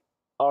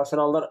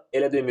Arsenaldan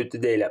elə də ümidli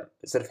deyiləm.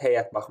 Sırf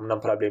heyət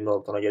baxımından problemli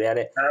olduğuna görə.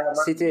 Yəni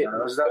City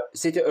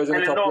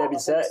özünü toplaya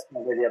bilsə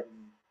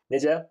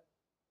necə?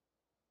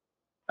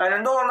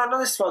 Əlində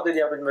olanlardan istifadə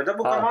edə bilmir də.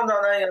 Bu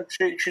komandanın ən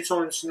yaxşı 2-3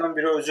 oyunçusundan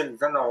biri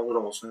özündə nə olur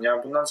olsun. Yəni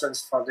bundan sən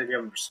istifadə edə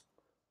bilmirsən.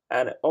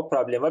 Yəni o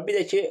problem var. Bir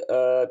də ki,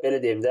 belə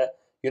deyim də,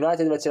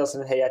 United və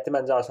Chelsea-nin heyəti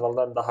məncə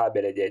Arsenaldan daha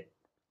belə deyək.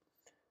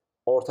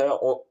 Ortaya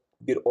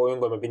bir oyun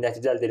qoyma, bir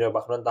nəticə əldə etmə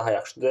baxımından daha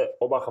yaxşıdır.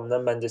 O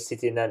baxımdan məncə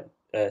City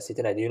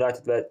nədir?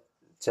 United və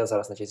Chelsea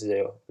arasında keçəcək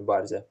o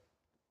mübarizə.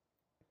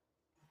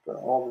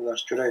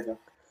 Olmaz, görəydim.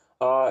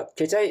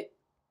 Keçək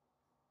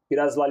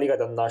biraz La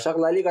Liqadan danışaq.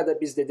 La Liqada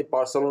biz dedik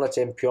Barcelona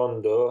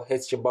çempiondur.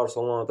 Heç kim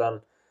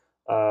Barcelonadan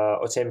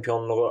o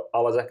çempionluğu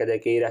alacaq qədər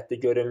qeyrətli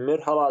görünmür.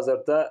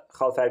 Hal-hazırda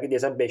xal fərqi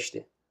deyəsən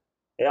 5-dir.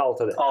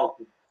 6-dır.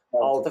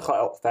 6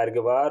 xal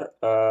fərqi var.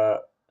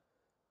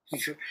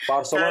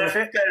 Barcelona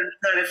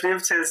tərifləyib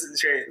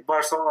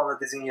Barcelona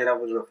dizin yerə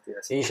vururuq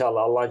deyəsən.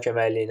 İnşallah Allahın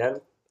köməkliyi ilə.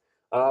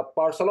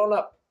 Barcelona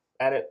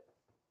yəni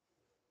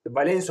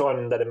Valencia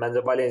oyunundadır.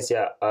 Məncə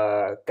Valencia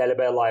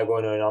qələbəyə layiq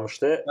oyun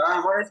oynamışdı.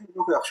 Valencia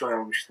çox yaxşı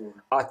oynamışdı.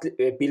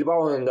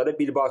 Bilbao oyununda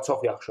Bilbao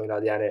çox yaxşı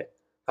oynadı. Yəni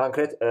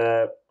konkret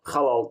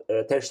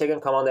Ter Stegen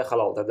komandaya xal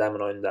aldırdı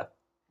həmin oyunda.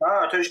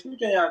 Ter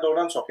Stegen yəni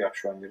doğrudan çox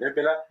yaxşı oynayır.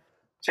 Belə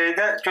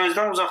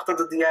gözdən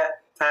uzaqdadır deyə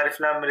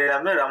təriflənmir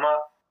eləmir,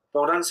 amma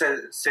doğrudan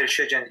Ter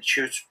Stegen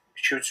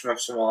 2-3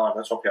 mövsüm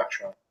olardı çox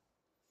yaxşı oynayır.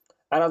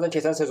 Ən azından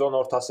keçən sezonun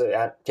ortası,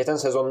 yəni keçən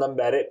sezondan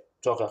bəri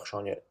çox yaxşı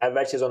oynayır.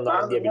 Əvvəl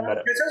sezondan deyə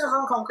bilmərəm. Keçən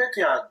sezon konkret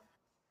yəni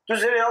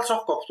düz Real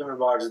çox qopdu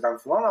mübarizədən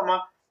falan, amma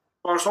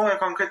Barcelona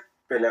konkret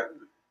belə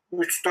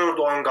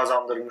 3-4 oyun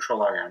qazandırmış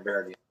olar yəni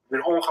belə deyim. Bir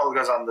 10 xal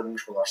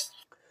qazandırmış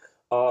olarsınız.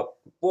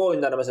 Bu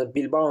oyunlarda məsələn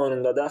Bilbao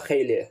oyununda da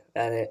xeyli,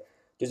 yəni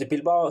düzdür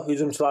Bilbao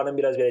hücumçularının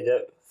biraz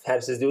belə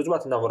fərqsizliyi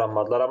ucbatından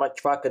vuranmadılar, amma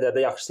kifayət qədər də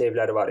yaxşı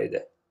sevləri var idi.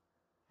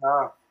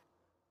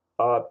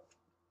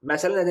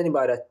 Məsələ nədən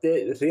ibarətdir?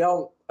 Real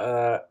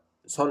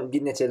son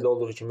bir neçə ildə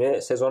olduğu kimi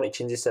sezonun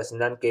ikinci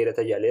hissəsindən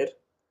qeyrətə gəlir.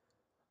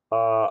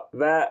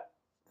 Və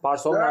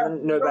Barcelona'nın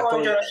növbəti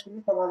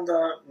oyunu komanda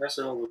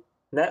nəsə olur.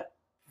 Nə?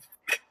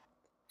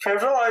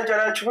 Fevral ayı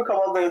gələn kimi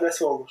komandaya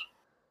nəsə olur.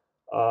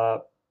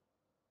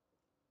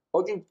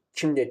 O gün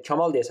kimdir?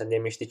 Kamal deyəsən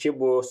demişdi ki,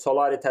 bu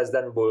Solari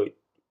təzədən bu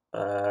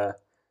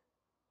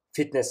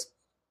fitness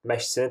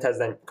məşqçisini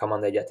təzədən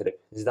komandaya gətirib.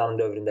 Zidane'ın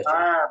dövründəki.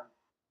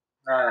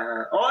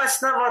 O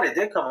əslində var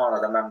idi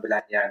komandada mən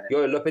bilən yəni.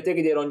 Yox,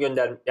 Lopetegui deyir onu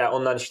göndərmir, yəni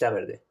ondan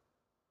işləmirdi.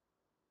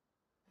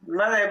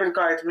 Mən elə bir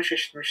qayıtmış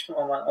eşitmişdim,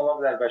 amma ola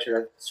bilər bəlkə də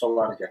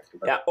Solari gətirib.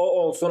 Yəni o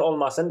olsun,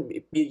 olmasın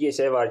bir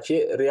şey var ki,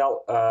 Real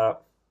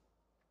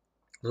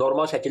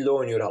normal şəkildə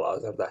oynayır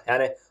hal-hazırda.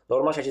 Yəni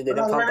normal şəkildə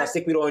dedim,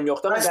 fantastik bir oyun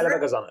yoxdur, amma qələbə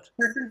qazanır.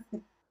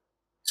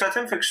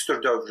 Çətin fikstür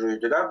dövrü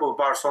idi də bu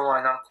Barcelona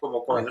ilə klub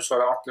oyunu,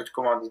 sonra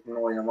Atletico Madridlə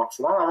oynamaq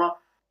falan, amma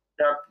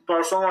ya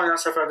Barcelona ilə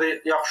səfərdə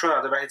yaxşı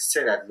oynadı və heç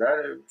elədilər.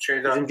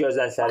 Bizim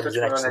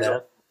gözləntilərimizin əksinə.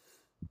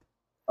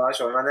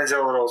 Sonra necə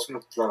olur olsun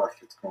tutdular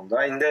Atletico-da.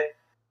 İndi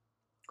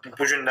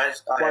bu gündə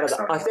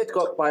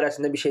Atletico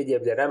barəsində bir şey deyə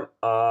bilərəm.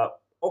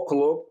 O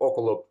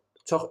klub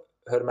çox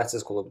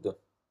hörmətsiz klubdur.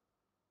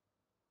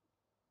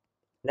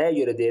 Nəyə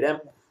görə deyirəm?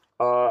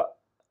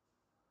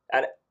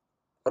 Yəni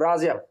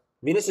razıyam.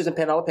 Vinicius'un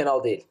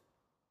penal deyil.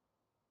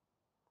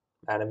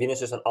 Yəni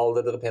Vinicius'un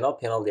aldırdığı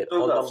penal deyil.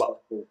 Ondan bax.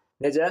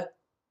 Necə?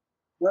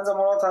 Məncə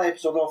Morata'nın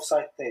epizodu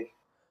offside deyil.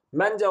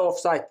 Məncə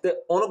offside-dir.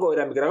 Onu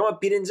qoyuram bir qırağa,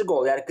 amma birinci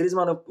gol, yəni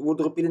Griezmann'ın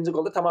vurduğu birinci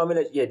golda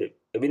tamamilə yedir.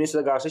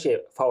 Vinicius'a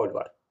qarşı faul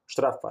var,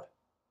 ştraf var.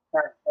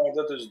 Hə,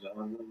 orada düzdür.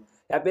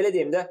 Ya belə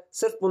deyim də,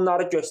 sırf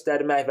bunları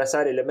göstərmək və s.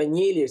 eləmək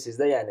niyə eləyirsiniz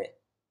də, yəni?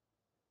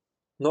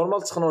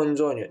 Normal çıxan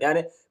oyuncu oynayır.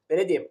 Yəni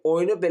belə deyim,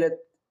 oyunu belə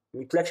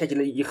mütləq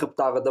şəkildə yıxıb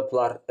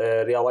dağıdıblar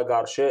Real'a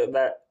qarşı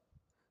və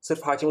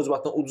sırf hakim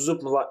ucbatından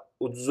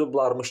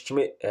uduzublarmış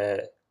kimi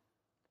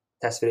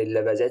təsvir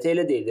edilə vəziyyət.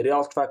 Elə deyildi.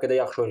 Real kifayət qədər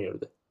yaxşı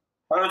oynayırdı.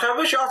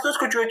 Təbii ki,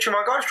 Atletico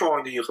kimə qarşı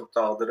oyunu yıxıb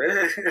dağıdır?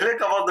 Elə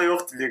komanda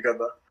yoxdur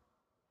liqada.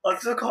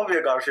 Atletico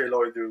Haviyə qarşı elə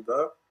oynayır da.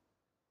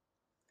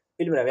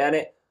 Bilmirəm,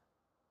 yəni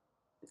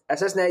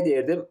əsas nəyi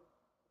deyirdim?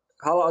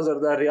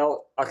 Hal-hazırda Real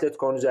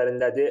Atletico'nun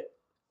üzərindədir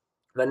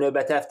və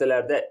növbəti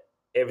həftələrdə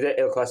evdə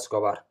El Clasico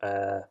var.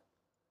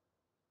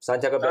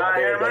 Santiago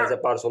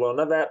Bernabéu'da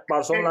Barcelona və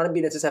Barcelona'nın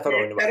bir neçə səfər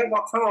oyunu var.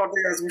 Baxsan orada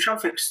yazmışam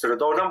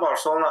fikstürü. Oradan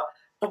Barcelona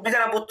bir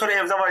dənə bu tur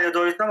evdə var ya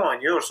Valladolidlə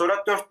oynayır.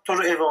 Sonra 4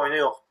 tur ev oyunu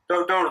yox.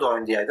 4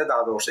 oyun deyək də,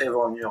 daha doğrusu ev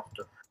oyunu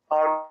yoxdur.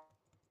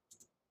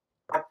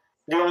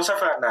 Lyon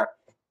səfərinə,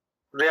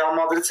 Real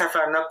Madrid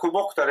səfərinə,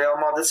 Kubokda Real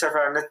Madrid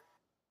səfərinə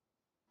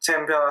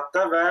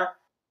çempionatda və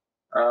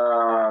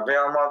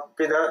Real Madrid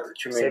bir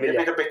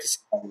də Betis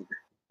səfərində.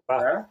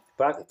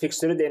 Bax,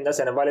 fikstürü deyim də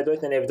sənə,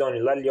 Valladolidlə evdə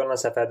oynayırlar, Lyonla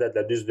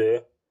səfərdədirlər, düzdür.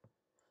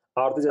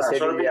 Ardıca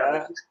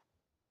Sevilla, Real.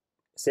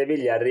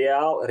 Sevilla,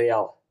 Real.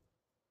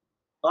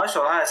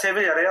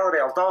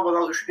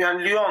 Dalbadal,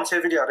 yəni Lyon,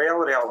 Sevilla, Real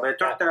və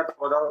 4 dənə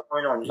dalbadal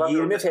oyun oynayırlar.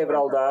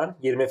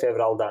 20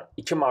 fevraldan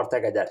 2 marta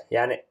qədər,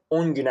 yəni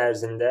 10 gün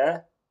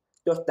ərzində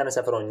 4 dənə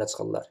səfər oyununa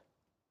çıxırlar.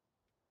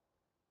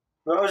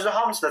 Və özü də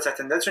hamısı da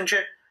çətindir. Çünki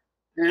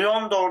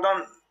Lyon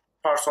doğrudan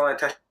Barcelona'ya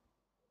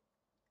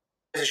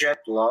təşkil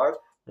etdilər.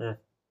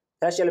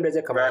 Təşkil elə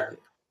biləcək komanda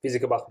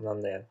fiziki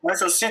baxımdan da yəni.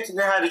 Mesela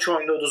City'nin hər iki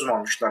oyunda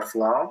uduzmamışlar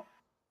falan.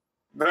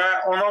 Və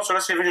ondan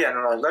sonra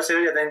Sevilla'nın oynadılar.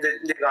 Sevilla'da indi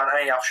liqanın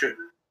ən yaxşı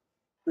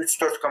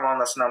 3-4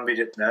 komandasından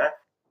biridir.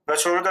 Və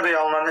sonra da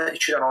Real'la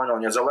 2 dənə oyun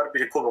oynayacaqlar.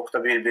 Biri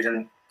kubokda,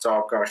 birinin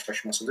cavab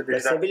qarşılaşmasıdır. Və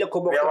Sevilla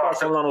kubokda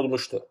Barcelona'dan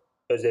udmuşdu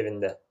öz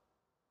evində.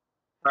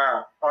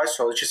 Hə, ay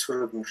sol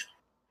 2-0 udmuşdu.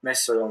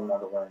 Messi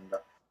olmadı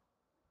oyunda.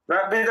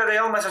 Və bir də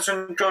Real məsəl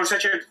üçün görsə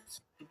ki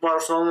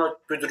Barcelona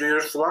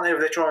büdürüyür falan,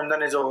 evdəki oyunda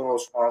necə olur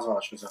olsun az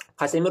danışacaq.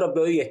 Casemiro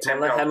böyük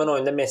ehtimalla həmin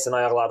oyunda Messi'nin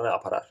ayaqlarını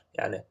aparar.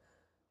 Yəni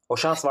o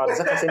şans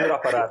varsa Casemiro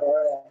aparar.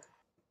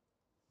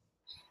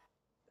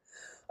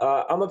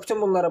 Amma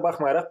bütün bunlara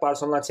baxmayaraq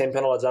Barcelona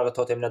çempion olacağı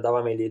totemlə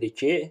davam edirik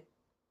ki,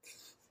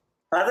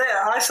 hadi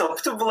Ayşe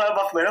bütün bunlara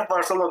baxmayaraq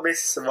Barcelona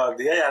Messi'si var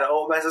deyə, yəni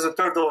o məsələn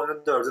 4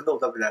 oyunun 4-ünü də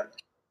uda bilərlər.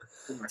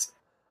 Bu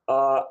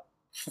məsələ.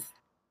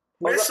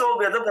 Messi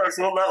olmayanda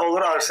Barcelona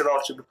olur Arsenal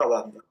kimi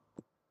komanda.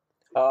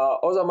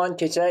 O zaman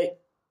keçək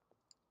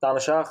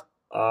danışaq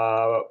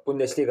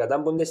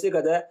Bundesliqadan.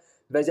 Bundesliqada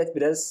vəziyyət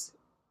biraz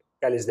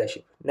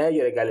qəlizləşib. Nəyə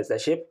görə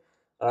qəlizləşib?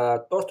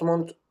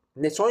 Dortmund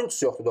neçə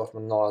oyunçusu yoxdur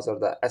Dortmundun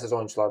hal-hazırda əsas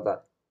oyunçulardan?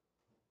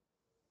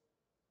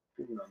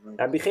 Bilmirəm.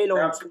 Yəni bir xeyli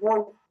oyunçu.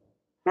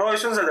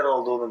 Royce'un zədəl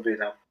olduğunu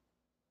bilirəm.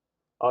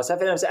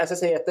 Səhv eləmirəmsə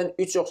əsas heyətdən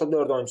 3 yoxsa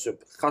 4 oyunçusu,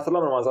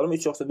 xatırlamıram,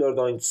 3 yoxsa 4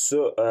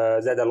 oyunçusu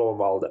zədəl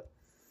olmalıdır.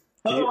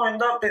 Bu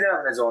oyunda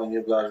bilirəm necə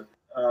oynayıblar.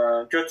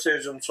 Götze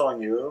hücumçu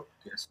oynayıb.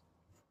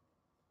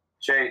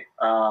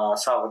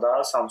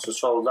 Sağda, Sancho,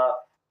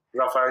 solda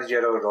Rafael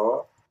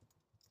Guerreiro.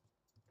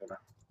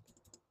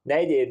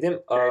 Nəyi deyirdim?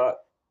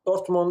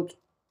 Dortmund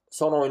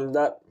son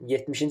oyunda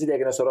 70-ci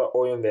dəqiqədən sonra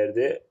oyun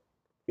verdi.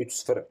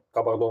 3-0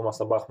 qabaqda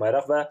olmasına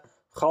baxmayaraq və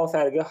xal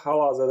fərqi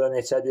hal-hazırda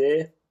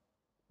neçədir?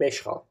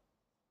 5 xal.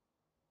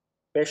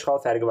 5 xal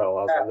fərqi var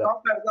hal-hazırda.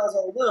 Xal fərqi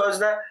azaldı.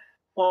 Özdə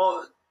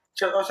o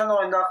ötən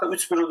oyunda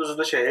 3-1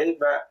 uduzdu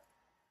və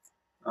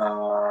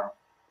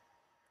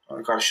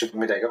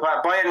qarışdırdım bir dəqiqə.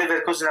 Bayer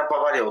Leverkusen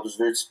Bavariya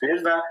uduzdu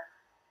 3-1 və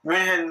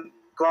Münhen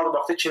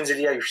Gladbach'da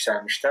ikinciliyə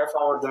yüksəlmişdi.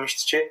 Favor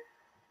demişdi ki,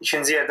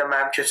 ikinci yerdə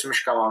mənim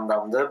keçmiş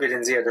komandamdır,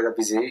 birinci yerdə də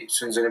bizi,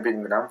 üçüncünü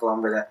bilmirəm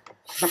falan belə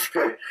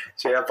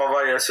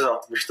Bavariya söz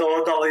atmışdı.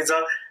 O dalıca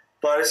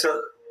Borussia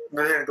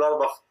Münhen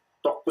Gladbach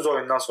 9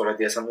 oyundan sonra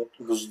deyəsən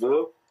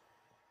uduzdu.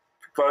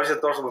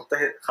 Borussia Dortmundda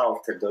xal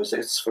itirdi. Özü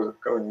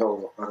 3-0 oyunda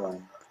olduqları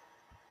oyunda.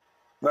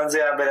 Məncə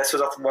yəni belə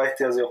söz atmağa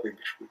ehtiyac yox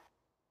imiş bu.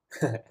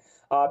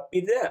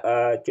 Bir də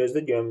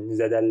gözdə görüm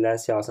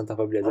zədəlilərin siyahısını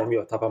tapa biləcəm.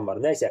 Yox,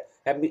 tapamıram. Nəysə,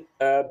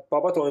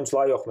 babat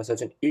oyunçuları yox. Məsəl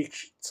üçün ilk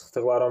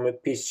çıxdıqları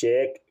Umut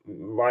Piszczek,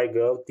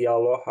 Weigl,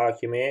 Diallo,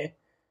 Hakimi,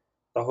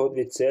 Dahoud,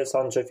 Witsel,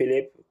 Sancho,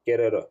 Filip,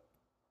 Guerreiro.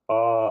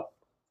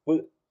 Bu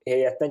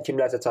heyətdən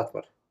kimlərsə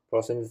çatmır.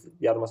 Prosen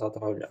yarıma saat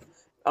tapa bilmirəm.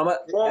 Amma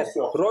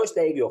Royce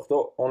dəqiq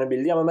yoxdur. Onu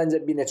bildik, amma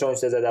məncə bir neçə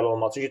oyunçu zədəli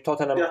olmalı. Çünki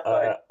Tottenham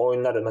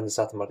oyunları məncə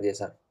satmır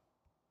deyəsən.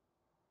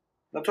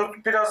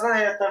 Birazdan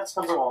heyətlər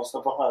çıxacaq olsa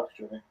baxarıq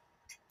görək.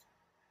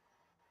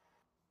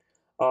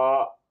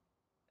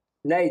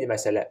 Nə idi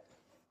məsələ?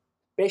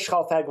 5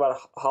 xal fərq var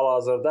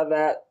hal-hazırda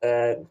və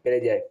belə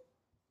deyək,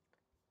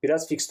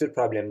 biraz fikstür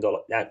problemi də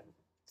olur. Yəni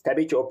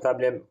təbii ki, o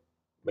problem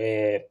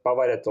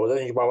Bavariyada olacaq,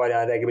 çünki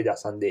Bavariyanın rəqibi də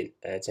asan deyil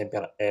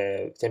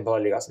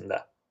Çempionlar Liqasında.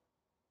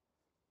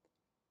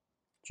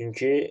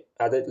 Çünki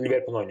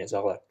Liverpool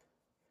oynayacaqlar.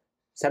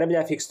 Sənə bir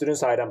dənə fikstürün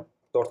sayıram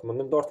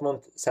Dortmundun.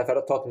 Dortmund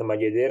səfərə Tottenham'a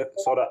gedir,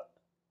 sonra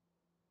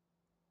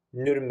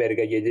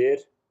Nürnbergə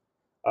gedir,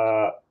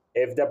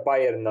 evdə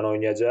Bayern'dan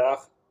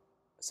oynayacaq,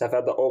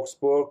 səfərdə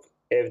Augsburg,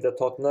 evdə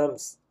Tottenham,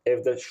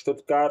 evdə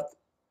Stuttgart,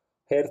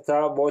 Hertha,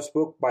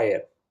 Wolfsburg,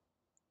 Bayern.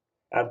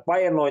 Yəni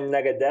Bayern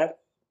oyununa qədər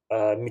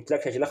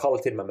mütləq şəkildə xal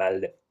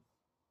itirməməlidir.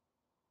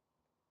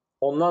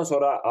 Ondan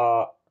sonra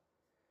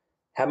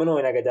həmin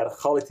oyuna qədər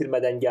xal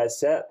itirmədən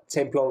gəlsə,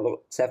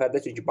 çempionluq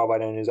səfərdə çünki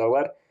Bavariya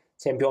oynayacaqlar,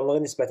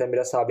 çempionluğu nisbətən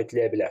biraz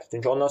sabitləyə bilər.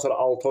 Çünki ondan sonra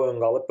 6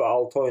 oyun qalıb və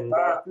 6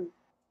 oyunda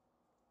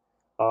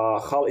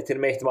xal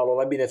itirmə ehtimalı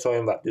olan bir neçə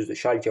oyun var. Düzdür,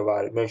 Schalke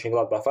var,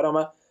 Mönchengladbach var,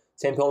 amma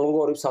çempionluğu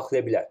qoruyub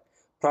saxlaya bilər.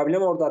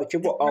 Problem oradadır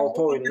ki, bu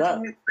 6 oyunda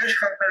 5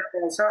 xal fərq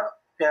olsa,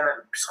 yəni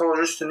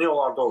psixoloji üstünlük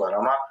onlarda olar,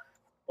 amma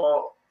o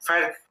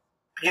fərq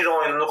bir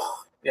oyunluq,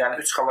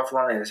 yəni 3 xala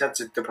falan eləsə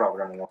ciddi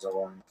problem olacaq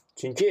oyunda.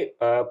 Çünki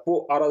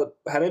bu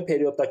həmin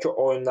perioddakı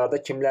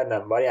oyunlarda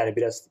kimlərlə var? Yəni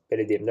biraz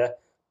belə deyim də,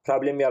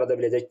 problem yarada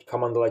biləcək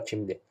komandalar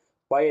kimdir?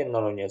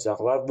 Bayern'la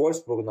oynayacaqlar,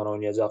 Wolfsburg'la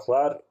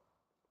oynayacaqlar.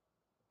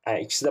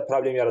 Yəni ikisi də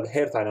problem yaradı.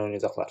 Hertha ilə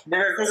oynayacaqlar.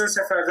 Leverkusen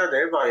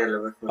səfərdədir, Bayer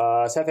Leverkusen.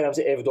 Səhv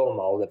eləmirəmsə evdə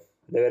olmalıdır.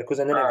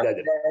 Leverkusen'dən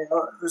evdədir.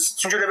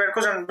 Çünki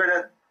Leverkusen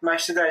belə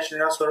məşqçi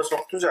dəyişikliyindən sonra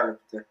çox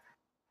düzəlibdi.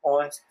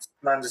 Oyun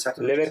məncə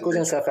çətin.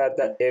 Leverkusen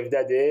səfərdə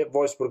evdədir,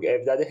 Wolfsburg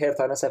evdədir,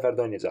 Hertha ilə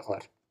səfərdə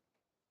oynayacaqlar.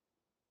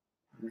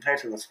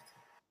 Hertha da.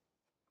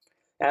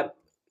 Yəni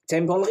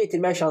çempionluğu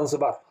itirmək şansı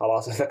var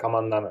hal-hazırda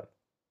komandanın.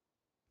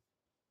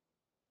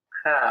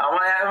 Hə,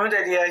 amma yəni ümid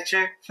edək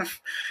ki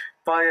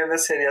Bayern'in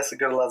seriyası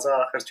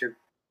qırılacaq, axır ki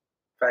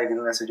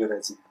fərqini nəsə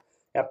görəcəyik.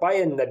 Ya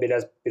Bayern'də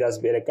biraz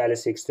belə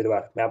qəliz fikstürü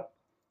var. Ya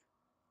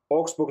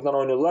Augsburgdan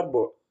oynayırlar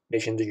bu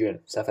 5-ci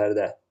gün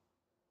səfərdə.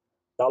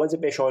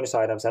 Dalıcı 5 oyunu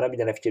sayıram sənə, bir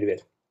dənə fikir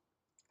ver.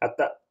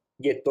 Hətta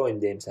 7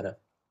 oyun deyim sənə.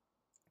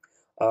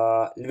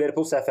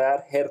 Liverpool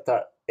səfər,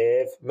 Hertha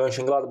ev,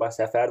 Mönchengladbach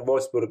səfər,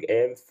 Wolfsburg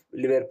ev,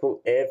 Liverpool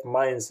ev,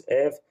 Mainz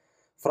ev,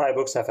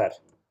 Freiburg səfər.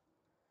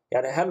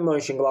 Yəni həm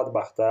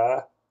Mönchengladbachda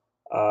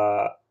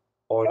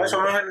oyun.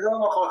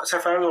 Mönchengladbach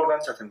səfəri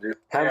oradan çətindir.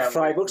 Həm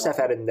Freiburg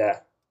səfərində,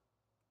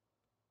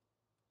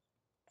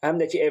 həm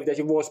də ki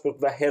evdəki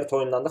Wolfsburg və Hertha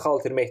oyunlarında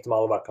xal itirmə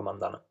ehtimalı var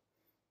komandanın.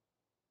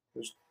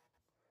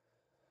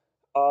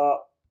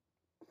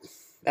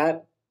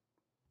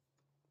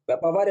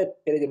 Bavariya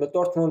belə deyim,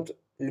 Dortmund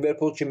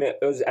Liverpool kimi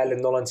öz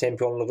əlində olan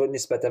çempionluğu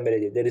nisbətən belə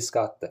deyil, risk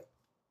atdı.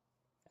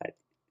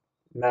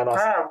 Yəni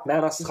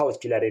mənasız xal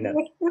itkiləri ilə.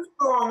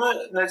 Onu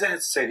necə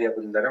heç eləyə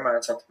bilirlər,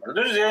 mənə çatmır.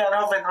 Düzdür, yəni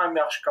Hoffenheim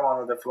yaxşı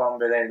komandadır falan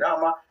belə idi,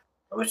 amma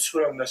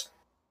 3-0 öndəsən.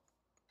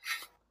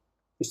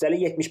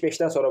 Üstəlik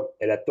 75-dən sonra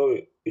elətdi o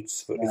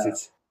 3-0,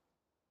 3-3.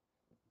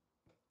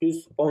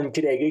 Düz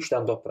 12 dəqiqə 3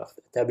 dənə top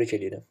buraxdı. Təbrik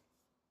edirəm.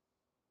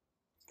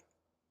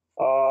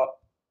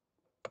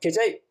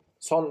 Keçək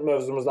son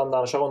mövzumuzdan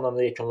danışaq, ondan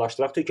da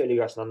yekunlaşdıraq. Türkiyə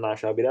Liqasından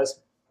danışaq biraz.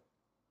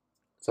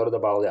 Sonra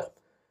da bağlayaq.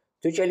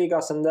 Türkiyə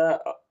Liqasında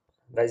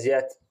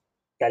vəziyyət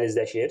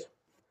qəlizləşir.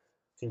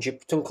 Çünki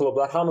bütün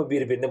klublar hamı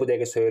bir-birini bu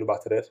dəqiqə söyür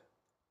batırır.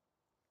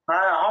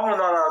 Hamı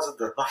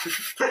narazıdır.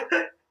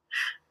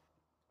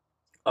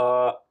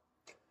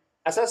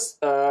 Əsas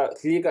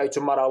liqa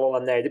üçün maraqlı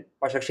olan nə idi?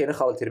 Başakşehirin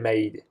xal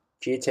itirməyi idi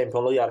ki,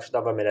 çempionluq yarışı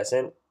davam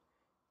eləsin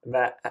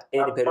və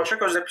eyni period.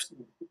 Başak özdə pis.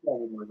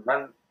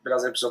 Mən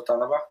biraz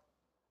epizodlarına bax.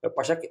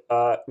 Başak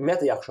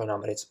ümumiyyətlə yaxşı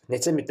oynamır heç.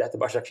 Neçə müddətdir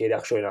Başakşehir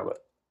yaxşı oynamır.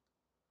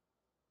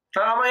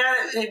 Amma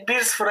yəni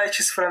 1-0-a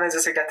 2-0-a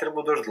necəsə gətirib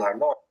budurdular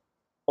da.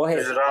 O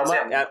heç, amma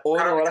yəni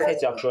oyun olaraq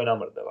heç yaxşı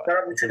oynamırdı.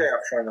 Karabükü də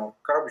yaxşı oynamır.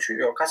 Karabükü,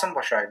 yox,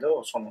 Kasımpaşa idi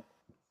o sonu.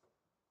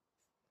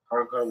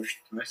 Karabükü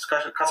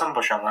demək.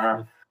 Kasımpaşa,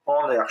 hə.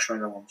 Onu da yaxşı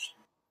oynamamışdı.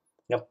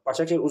 Ya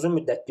Başakşehir uzun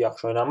müddətdir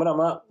yaxşı oynamır,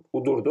 amma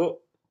udurdu.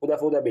 Bu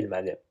dəfə uda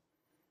bilmədi.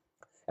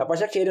 Ya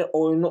Başakşehirin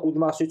oyununu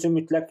udması üçün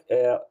mütləq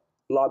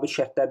labid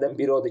şərtlərdən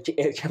biri odur ki,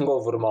 erkən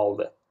qol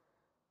vurmalıdır.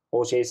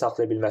 O şeyi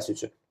saxlaya bilməsi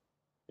üçün.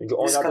 Çünki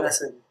oynadı.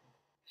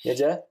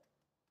 Necə?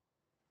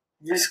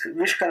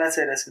 Vişka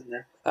nəsə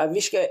eləsində.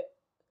 Vişka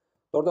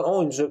oradan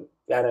oyuncu,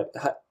 yəni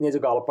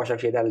necə qalıb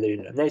Başakşehirdə hələ də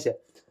bilmirəm. Nəysə.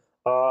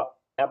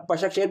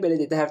 Başakşehir belə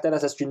deyək, həftənin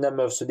əsas gündəm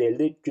mövzusu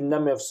deyildi.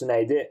 Gündəm mövzusu nə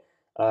idi?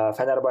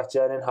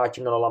 Fenerbahçenin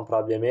hakimlə olan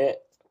problemi,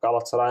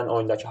 Qalatasarayın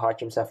oyundakı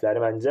hakim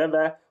səhvləri məncə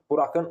və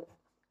Burakın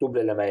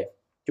dubl eləməyi.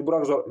 Ki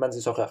Burak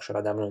məncə çox yaxşı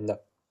adamın oyunda.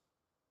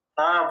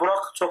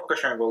 Burak çox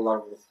qəşəng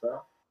qollar vurdu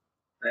da.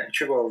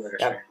 2 qol da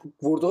qəşəng.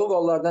 Vurduğu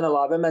qollardan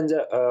əlavə məncə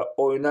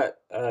oyuna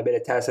belə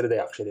təsiri də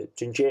yaxşıdır.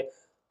 Çünki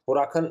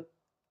Burakın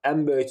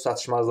ən böyük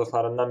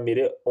çatışmazlıqlarından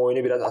biri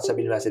oyunu biraz aça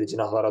bilməsidir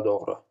cinahlara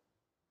doğru.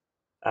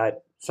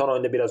 Son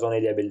oyunda biraz onu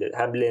eləyə bildi.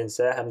 Həm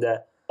Lensə, həm də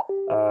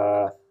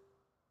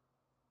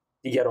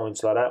digər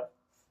oyunculara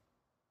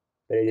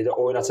belə deyək,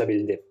 oyun aça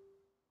bildi.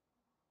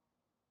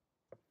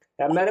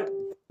 Yəni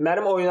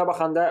mənim oyuna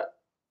baxanda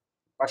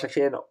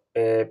Başakşehirin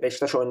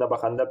Beşiktaş oyununa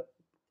baxanda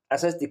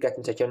əsas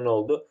diqqətimi çəkən nə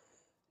oldu?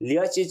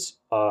 Ljajic,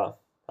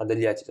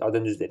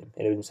 adını düz dedim.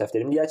 Elə bildim, səhv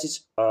dedim. Ljajic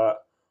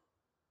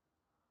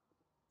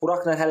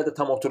Burakla hələ də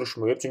tam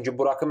oturuşmuyub. Çünki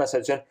Burakı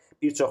məsəl üçün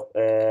bir çox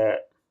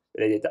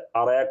belə deyək,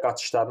 araya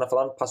qaçışlarına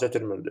falan pas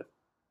ötürmürdü.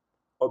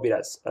 O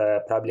biraz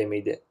problem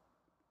idi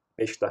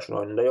Beşiktaşın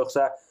oyununda.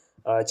 Yoxsa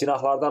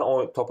cinahlardan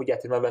topu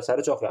gətirmə və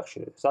s. çox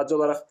yaxşıdır. Sadəcə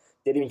olaraq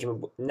dediyim kimi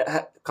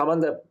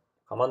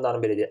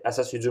komandanın belə deyək,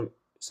 əsas hücum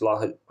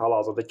silahı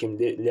hal-hazırda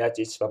kimdir?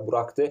 Ljajic və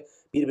Burakdır.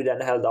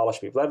 Bir-birlərinə hələ də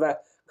alışmayıblar və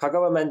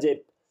Kagawa məncə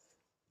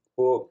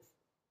bu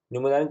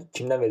nümunəni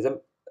kimdən verəcəm?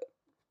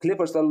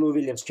 Clippers'da Lou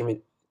Williams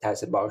kimi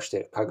təsir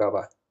bağışlayır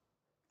Kagawa.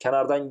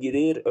 Kənardan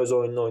girir, öz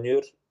oyununu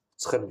oynayır,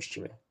 çıxırmış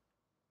kimi.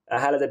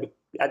 Hələ də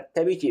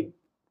təbii ki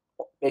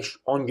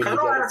 5-10 günlük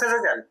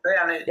gəlir.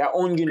 Yəni ya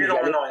 10 günlük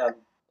gəlir.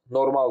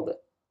 Normaldır.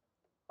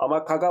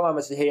 Amma Kagawa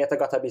məsələn heyətə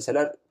qata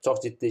bilsələr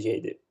çox ciddi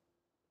şeydir.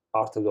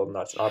 Artımdı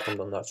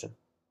onlar üçün.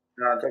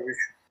 Hə, təbii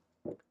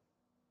ki.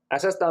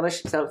 Əsas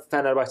danış sən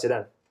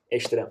Fenerbahçedən,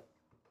 eşidirəm.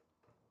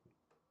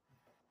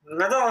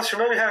 Nə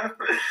danışım? Yəni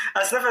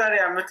əslində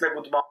Fener mütləq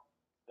udmaq.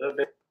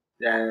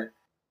 Yəni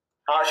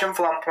hakim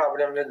falan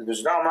problemlidir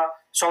düzdür, amma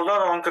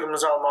Soldadovun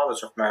qırmızı almağı da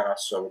çox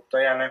mənasız olub da.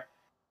 Yəni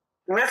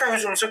ümumiyyətlə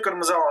hücumçu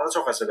qırmızı alanda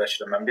çox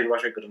əsəbləşirəm mən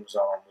birbaşa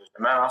qırmızı alanda.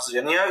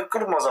 Mənasız. Niyə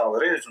qırmızı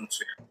alır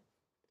hücumçu?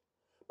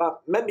 Bax,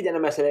 mən bir dənə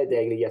məsələyə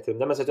dəqiqlik gətirim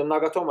də. Məsələn,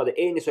 Nagatomo'da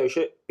eyni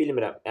söyüşü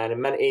bilmirəm. Yəni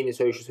mən eyni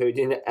söyüşü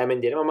söylədiyini əmin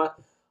deyirəm, amma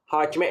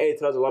hakimə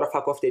etiraz olaraq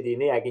Fakov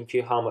dediyini yəqin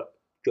ki hamı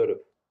görüb.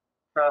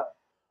 Hə.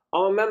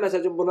 Amma mən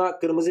məsələn buna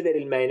qırmızı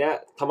verilməyinə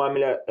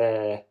tamamilə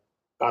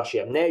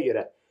qarşıyam. Nəyə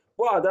görə?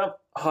 Bu adam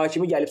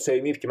hakimi gəlib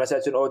söyməyib ki,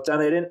 məsələn o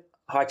Canerin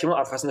hakimin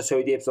arxasında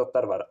söydüyü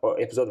epizodlar var. O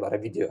epizod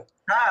var, video.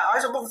 Hə,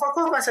 ayrıca bu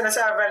Fakov məsələsi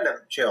əvvəllə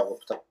şey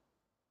olub da.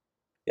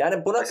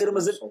 Yəni buna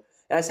qırmızı,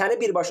 yəni səni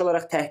birbaşa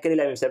olaraq təhqir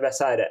eləməyibsə və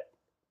s.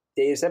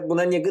 deyirsə,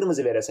 buna niyə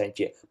qırmızı verəsən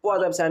ki? Bu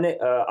adam səni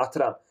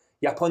atıram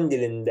Yapon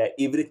dilində,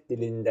 ivrit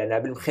dilində, nə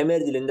bilim, xemer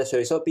dilində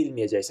söysə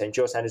bilməyəcəksən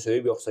ki, o səni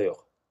söyüb yoxsa yox.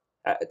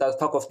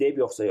 Fuck off deyib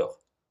yoxsa yox.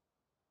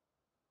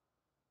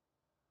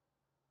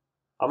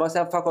 Amma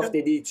sən fuck off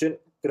dediyi üçün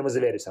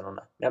qırmızı verirsən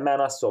ona. Yəni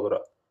mənasız olur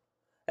o.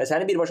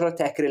 Səni birbaşa olaraq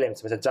təhqir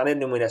eləmirsən. Məsələn, Caner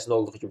nümunəsində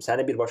olduğu kimi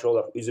səni birbaşa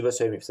olaraq üzvə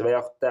söyməyibsə və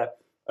yaxud da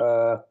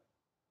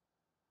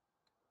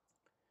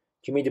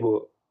kim idi bu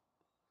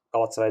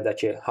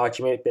Qalatasaraydakı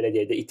hakimi belə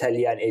deyək də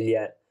itələyən,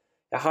 eləyən.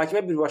 Yəni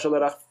hakimə birbaşa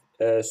olaraq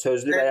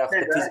sözlü və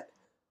yaxud da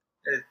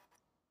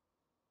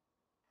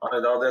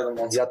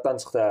yaddan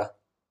çıxdı.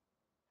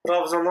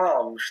 Trabzondan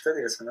almışdı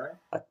deyəsən,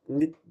 hə?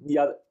 İndi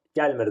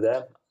gəlmir də.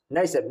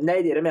 Nəysə, nə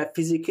deyirəm? Yəni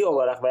fiziki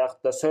olaraq və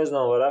yaxud da sözlə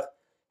olaraq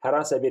hər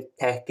hansısa bir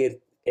təhqir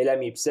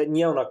eləməyibsə,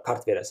 niyə ona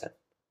kart verəsən?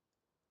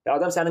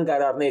 Adam sənin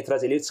qərarına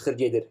etiraz eləyir, çıxır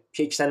gedir. Bir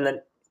şey ki, səndən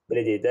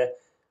belə deyək də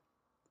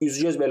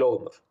üz-göz belə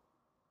olmur.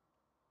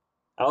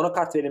 Ona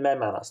kart verilməyə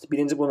mənasıdır.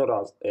 Birinci bunu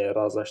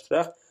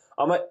razılaşdıraq.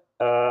 Amma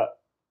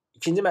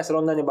ikinci məsələ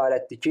ondan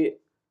ibarətdir ki,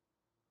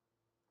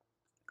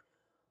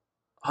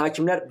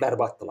 hakimlər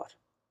bərbaddılar.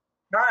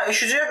 Hə,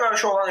 eşiciyə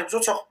qarşı olan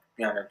epizod çox,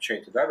 yəni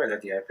şeydir də, belə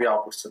deyək,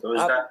 biabırsıdır.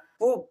 Özdə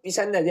bu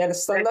bilsən nədir? Yəni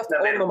standart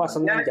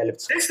olmamasından gəlib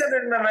çıxır. Heç də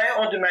verməməyi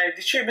o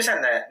deməkdir ki, bilsən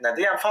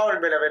nədir? Yəni faul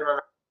belə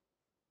verməmək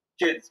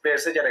ki,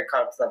 versə gərək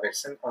kartı da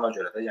versin, ona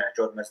görə də, yəni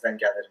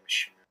görməzdən gəlirmiş.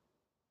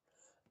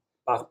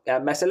 Bax,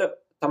 yəni məsələ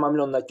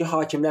tamamilə ondan ki,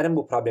 hakimlərin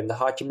bu problemdə,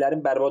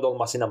 hakimlərin bərbad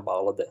olması ilə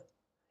bağlıdır.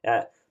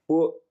 Yəni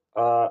bu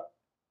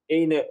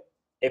eyni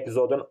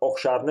epizodun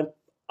oxşarını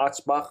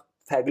aç bax,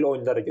 fərqli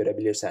oyunda da görə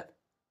bilirsən.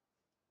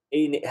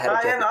 Eyni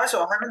hərəkət. Yəni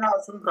o həmin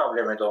hakimin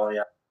problemidir o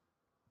yəni.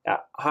 Ya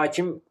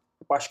hakim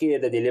başqa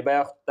yerdə deyil və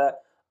yaxud da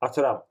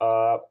atıram,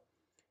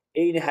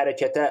 eyni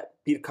hərəkətə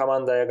bir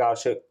komandaya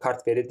qarşı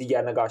kart verir,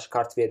 digərinə qarşı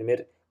kart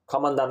vermir.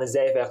 Komandanın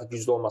zəif və yaxud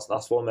güclü olmasına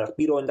asılı olmayaraq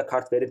bir oyunda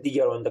kart verir,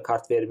 digər oyunda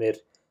kart vermir.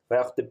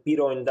 Və yaxud da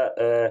bir oyunda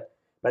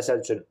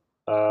məsəl üçün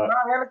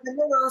yəni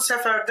komandanın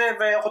səfərdə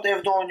və yaxud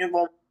evdə oynayıb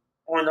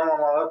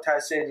oynamamağı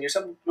təsir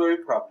edirsə, bu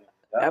böyük problemdir.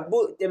 Yəni bu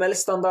deməli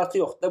standartı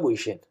yoxdur da bu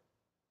işin.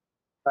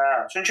 Hə,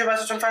 çünki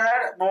məsəl üçün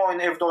Fənər bu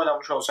oyunu evdə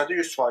oynamış olsaydı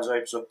 100% o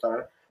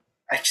epizodları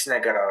əksinə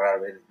qərarlar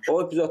verilmiş. O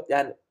epizod,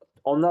 yəni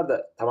onlar da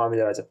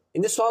tamamilə əcəb.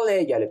 İndi sual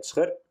nəyə gəlib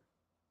çıxır?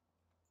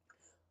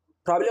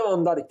 Problem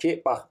ondadır ki,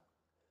 bax,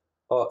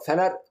 o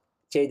Fənər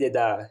şeydə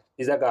də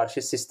bizə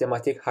qarşı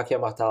sistematik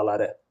hakem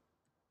hataları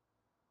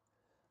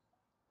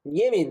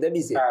yemin də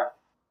bizi. Hə.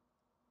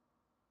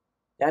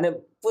 Yəni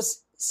bu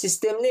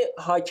sistemli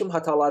hakim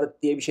hataları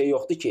deyə bir şey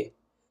yoxdur ki.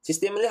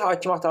 Sistemli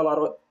hakim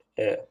hataları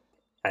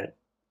yəni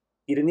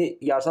birini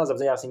yarısını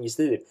Azərbaycan, yarısını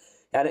ingilisdir.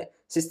 Yəni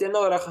sistemli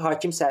olaraq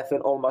hakim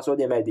səhvin olması o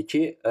deməkdir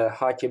ki,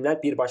 hakimlər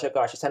birbaşa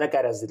qarşı sənə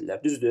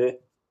qərəzlidirlər. Düzdür?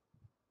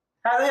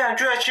 Hə, yəni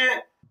güya ki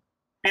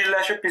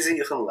birləşib bizi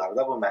yıxırlar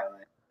da bu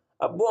mənada.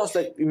 Bu onsuz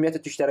da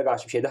ümumiyyətlə türklərə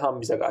qarşı bir şeydir,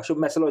 hamı bizə qarşı.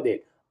 Bu məsələ o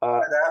deyil.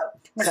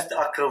 Müst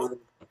akıllı.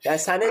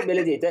 Yəni səni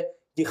belə deyək də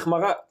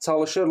yıxmağa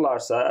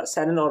çalışırlarsa,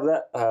 sənin orada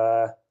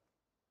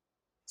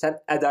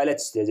sən ədalət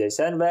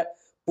istəyəcəksən və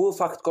bu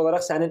faktiki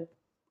olaraq sənin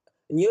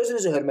niyə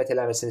özünüzü hörmət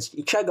eləmirsiniz ki?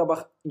 2 ay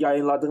qabaq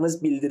yayınladığınız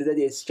bildiridə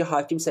deyirsiniz ki,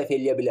 hakim səhv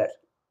eləyə bilər.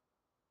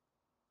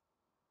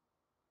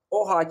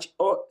 O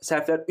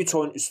səhvlər 3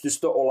 oyun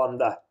üst-üstə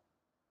olanda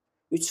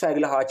 3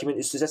 fərqli hakimin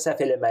üst-üstə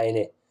səhv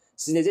eləməyini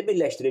siz necə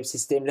birləşdirib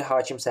sistemli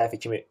hakim səhvi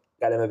kimi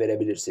qələmə verə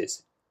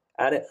bilirsiniz?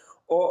 Yəni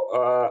o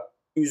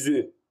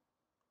üzü,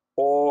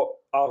 o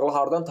ağlı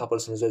hardan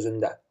tapırsınız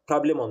özündə?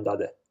 Problem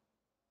ondadır.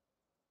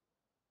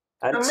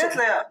 Yəni,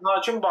 ümumiyyətlə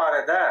hakim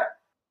barədə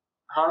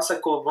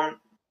hansısa klubun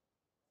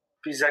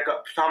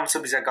hamısı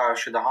bizə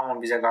qarşıdır, hamı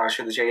bizə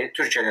qarşıdır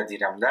Türkiyədə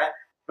deyirəm də.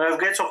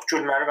 Mövqeyi çox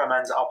gülməli və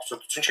məncə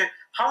absurddur. Çünki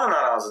hamı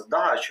narazıdır da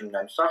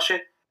hakimdən. Tutaq ki,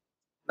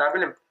 nə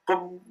bilim,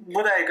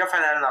 bu dəqiqə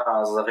Fənərin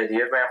narazılıq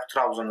edir və yaxud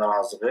Trabzon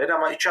narazılıq edir,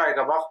 amma 2 ay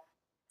qabaq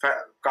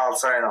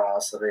Qalatasaray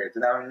narazılıq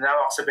edir. Nə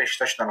vaxtsa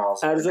Beşiktaş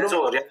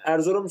narazılıq edir.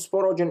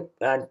 Erzurumspor o gün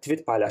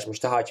tweet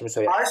paylaşmışdı hakimi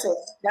söylədi. Ayşə,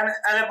 yəni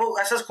elə bu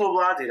əsas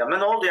klublara deyirəm.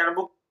 Nə oldu? Yəni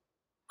bu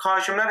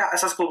hakimlər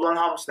əsas klubların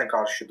hamısına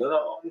qarşıdır.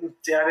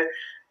 Yəni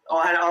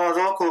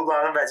Anadolu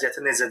klublarının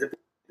vəziyyəti necədir?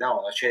 Nə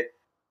olar ki,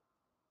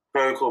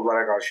 böyük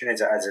klublara qarşı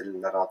necə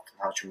əzilirlər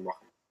hakim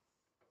baxım.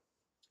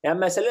 Yəni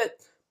məsələ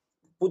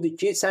budur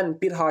ki, sən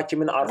bir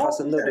hakimin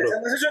arxasında durub.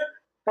 Məsələn,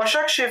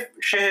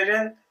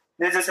 Başakşehirin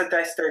necəsə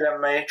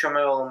dəstəklənməyi,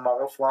 kömək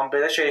olunmağı falan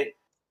belə şey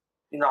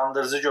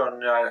inandırıcı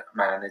görünür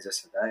mənə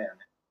necəsə də,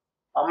 yəni.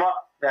 Amma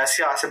yəni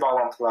siyasi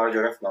bağlantılara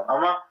görə falan.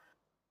 Amma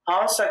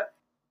hansısa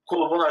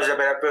klubun özə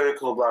belə böyük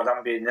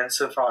klublardan birinin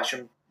sırf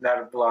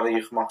hakimlər bunları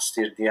yıxmaq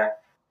istəyir deyə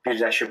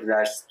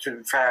birləşiblər.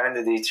 Fənərin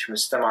dediyi kimi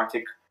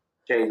sistematik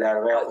şeylər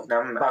və yaxud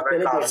nə bilim,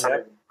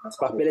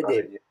 bax belə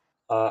deyim.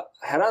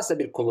 Hər hansısa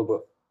bir klubu,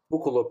 bu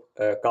klub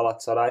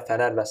Qalatasaray,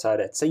 Fənər və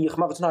s.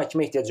 yıxmaq üçün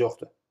hakimə ehtiyac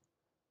yoxdur.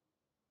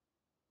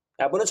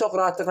 Yəni bunu çox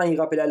rahatlıqla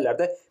yığa bilərlər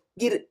də.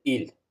 Bir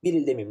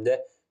il deməyim də,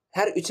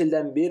 hər 3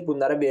 ildən bir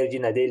bunlara vergi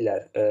nə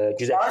deyirlər,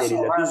 güzəşt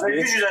edirlər.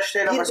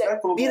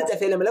 Düzdür? Bir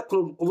dəfə eləmələ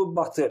klub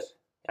batır.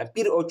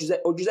 Yəni o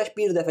güzəşt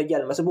bir dəfə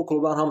gəlməsə bu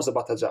klubların hamısı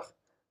batacaq.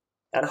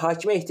 Yəni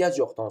hakimə ehtiyac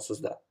yoxdur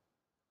onsuz da.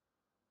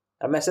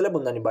 Yəni məsələ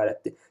bundan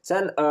ibarətdir.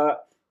 Sən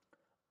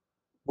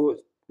bu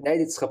nə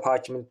idi çıxıb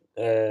hakimin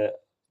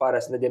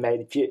barəsində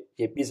deməkdir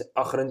ki, biz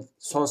axırın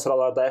son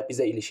sıralardayıq,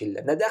 bizə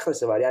ilişirlər. Nə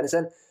dəxlisi var? Yəni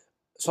sən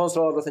son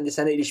sıralardasan ki,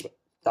 sənə ilişmə.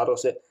 Daha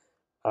doğrusu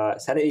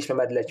sənə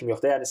ilişməmədilər kimi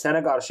yoxdur. Yəni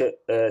sənə qarşı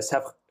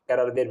səhv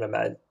qərar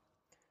verməməlidir.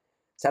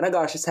 Sənə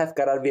qarşı səhv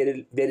qərar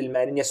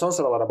verilməyini niyə son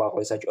sıralara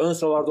bağlayırsan ki? Ön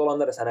sıralarda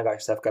olanlar da sənə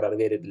qarşı səhv qərar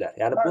verirdilər.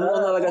 Yəni bunun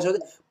onunla əlaqəsi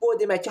yoxdur. Bu o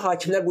demək ki,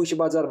 hakimlər bu işi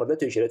bacarmır da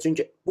Türkiyədə.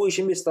 Çünki bu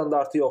işin bir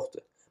standartı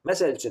yoxdur.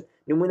 Məsəl üçün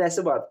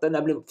nümunəsi var da,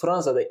 nə bilim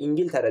Fransada,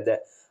 İngiltərədə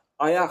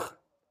ayaq,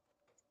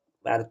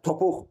 yəni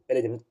topuq,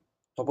 belə deyim,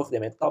 topuq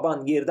demək,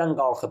 taban yerdən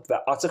qalxıb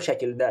və açıq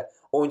şəkildə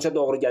oyunçuya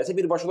doğru gəlsə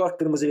birbaşa olaraq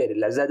qırmızı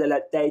verirlər.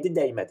 Zədələr dəydi,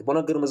 dəymədi.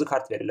 Buna qırmızı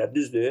kart verirlər,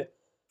 düzdür?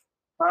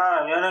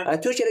 Yəni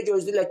Türkiyədə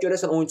gözləyirlər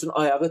görəsən oyunçunun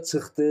ayağı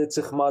çıxdı,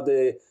 çıxmadı,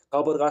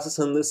 qabırğası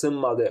sındı,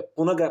 sınmadı.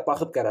 Buna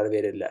baxıb qərar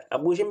verirlər.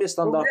 Yəni bu işin bir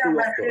standartı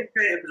yoxdur.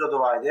 Bir epizodu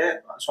var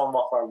idi, son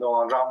vaxtlarda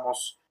olan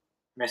Ramos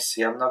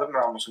Messi, anladın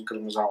Ramos'un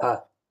qırmızı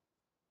aldı.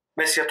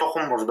 Messi'yə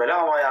toxunmur belə,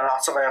 amma yəni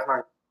açıq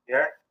ayaqla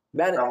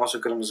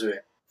Ramos'a qırmızı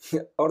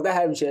verir. Orada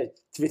həmişə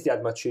tweet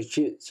yadıma düşür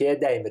ki, şeyə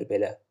dəymir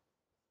belə.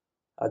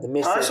 Hadi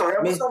Messi,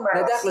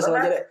 nə dəxlisi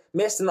var gələ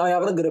Messi'nin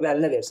ayağını qırıb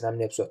əlinə versin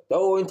həmin epizodda.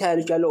 O oyun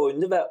təhlükəli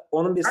oyundur və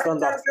onun bir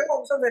standartı. Təhlükəli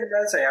olsa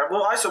verilməlisən.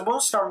 Yəni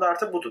bunun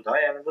standartı budur da.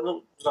 Yəni bunu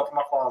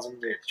uzatmaq lazım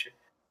deyil ki.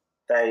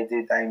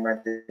 Dəydi,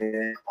 dəymədi,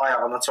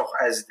 ayağını çox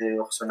əzdi,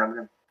 yoxsa nə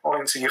bilim,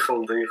 oyunçu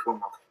yıxıldı,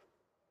 yıxılmadı.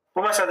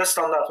 Bu məsələdə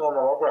standartın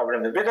olmamaq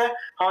problemdir. Bir də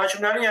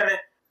hakimlərin yəni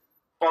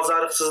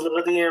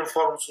bacarıqsızlığı deyim,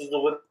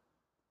 formsuzluğu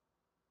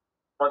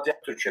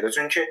Türkiyədə.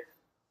 Çünki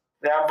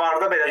yəni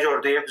varda belə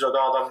gördüyü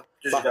epizoda adam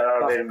düz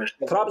qərar vermir.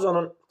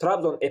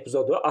 Trabzon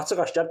epizodu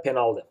açıq-aşkar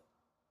penaldır.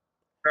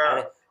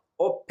 Yəni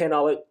o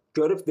penalı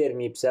görüb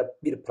verməyibsə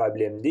bir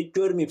problemdir,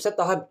 görməyibsə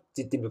daha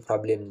ciddi bir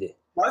problemdir.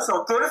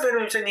 Məsələn, görüb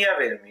verməyibsə niyə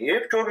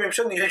verməyib?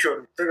 Görməyibsə niyə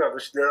görməyib?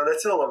 Qardaş,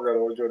 nəsə ola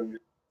bilər o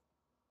görməyib.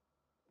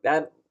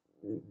 Yəni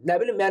nə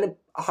bilim, yəni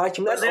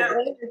hakimlər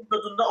onun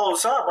epizodunda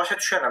olsa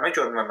başa düşərəm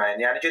görməməyin.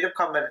 Yəni gedib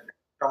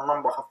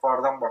kameradan baxıb,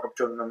 vardan baxıb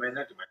görməmək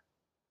nə demək?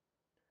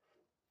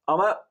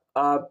 Amma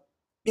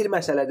bir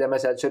məsələdə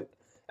məsəl üçün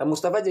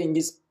Mustafa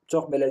Cengiz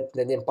çox belə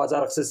nə deyim,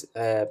 bacarıqsız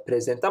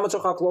prezident, amma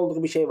çox haqlı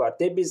olduğu bir şey var.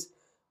 Biz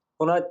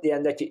ona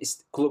deyəndə ki,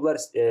 klublar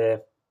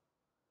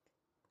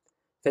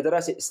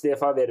federasiya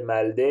istefa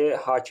verməlidir,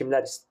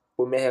 hakimlər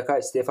bu MHK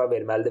istefa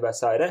verməlidir və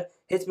s.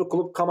 Heç bir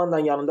klub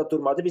komandanın yanında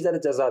durmadı, bizə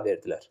də cəza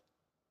verdilər.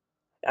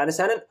 Yəni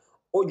sənin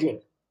o gün,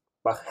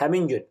 bax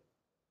həmin gün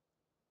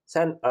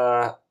sən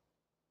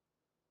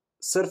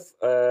sırf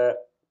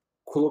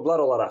klublar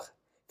olaraq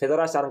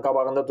federasiyanın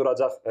qabağında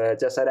duracaq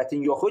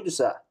cəsarətin yox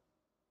idisə,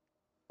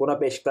 buna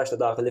Beşiktaş da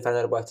daxildir,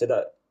 Fenerbahçe də,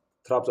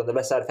 Trabzonda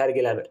və s. fərq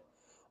eləmir.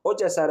 O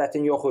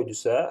cəsarətin yox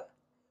idisə,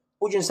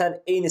 bu gün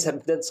sən eyni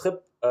səbəbdən çıxıb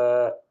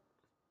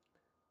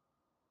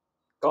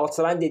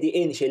Qalatasarayın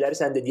dediyi eyni şeyləri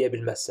sən də deyə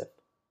bilməzsən.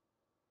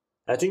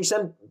 Yəni çünki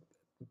sən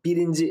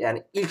birinci,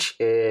 yəni ilk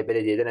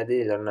belə deyək də nə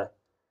deyirlər ona,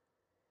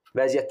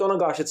 vəziyyətdə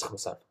ona qarşı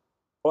çıxmısan.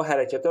 O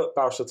hərəkətə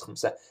qarşı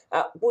çıxmısan.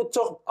 Bu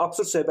çox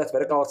absurd söhbət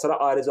var. Qalatasaray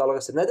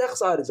ayrıcalıq istəyir. Nə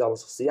dəxsi ayrıcalıq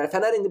istəyir? Yəni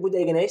Fənər indi bu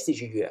dəqiqə nə istəyir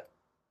ki güya?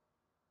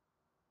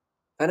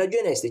 Fənər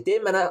güya nə istəyir?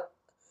 Deyim mənə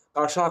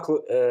qarşı haqlı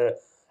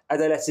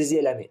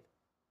ədalətsizlik eləməyin.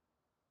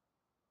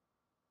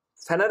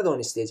 Fənər də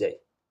onu istəyəcək.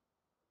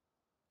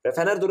 Və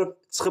Fənər durub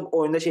çıxıb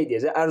oyunda şey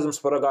deyəcək,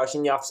 Erzurumspora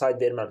qarşı niyə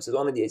offside verməmisiniz?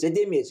 Onu deyəcək,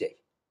 deməyəcək.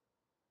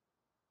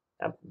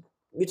 Yəni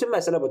bütün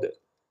məsələ budur.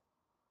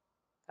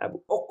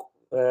 Yəni o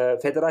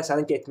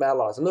federasiyanın getməyə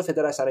lazımdır. O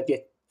federasiyanı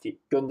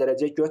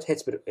göndərəcək göt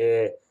heç bir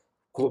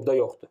klubda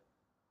yoxdur.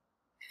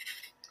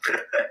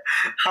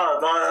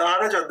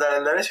 Hara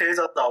göndərirlər? Şeyi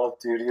zat da alıb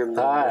deyir.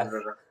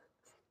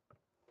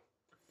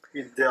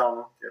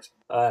 İddianı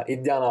deyəsən.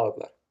 İddianı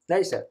alıblar.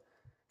 Nəysə,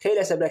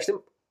 xeyli əsəbləşdim.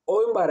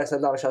 Oyun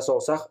barəsində danışası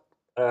olsaq,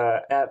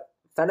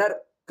 Fənər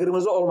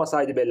qırmızı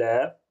olmasaydı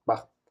belə,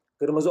 bax,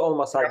 qırmızı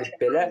olmasaydı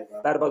belə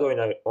bərbad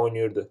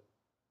oynayırdı.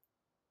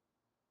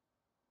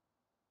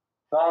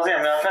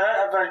 Razıyam. Yəni Fənər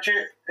əvvəlki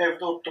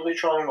evdə utduğu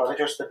 2 oyun vardı.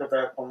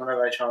 Göztepe'də ondan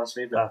əvvəlki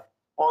hansıydı?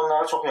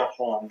 Oyunları çox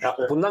yaxşı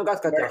oynamışdı. Bundan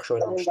qat-qat yaxşı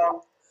oynamışdı.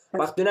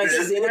 Bax,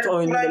 dünənki Zenit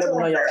oyunu belə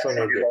bundan yaxşı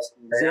oynayırdı.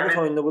 Zenit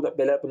oyunu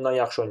belə bundan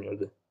yaxşı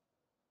oynayırdı.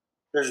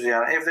 Düzdür,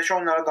 yəni evdəki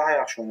oyunları daha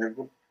yaxşı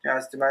oynayırdı.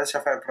 Yəni deməli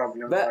səfər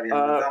problemi var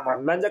yəni. Amma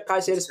məncə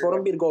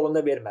Kayserisporun bir qolunu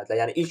da vermədilər.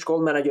 Yəni ilk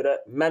qol mənə görə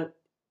mən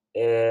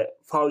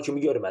faul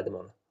kimi görmədim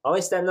onu.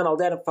 Amma istənilən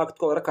halda yəni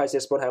faktiki olaraq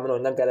Kayserispor həmin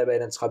oyundan qələbə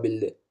ilə çıxa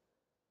bildi.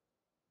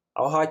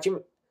 Amma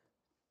hakim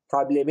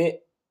problemi,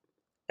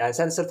 yəni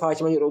sən sırf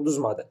hakimə görə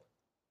uduzmadın.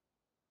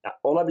 Yəni,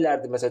 ola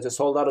bilərdi, məsələn,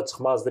 solları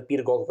çıxmazdı,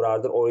 bir qol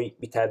vurardı, oyun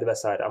bitərdi və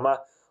s. Amma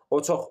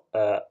o çox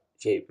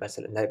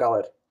məsələn, nə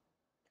qalır?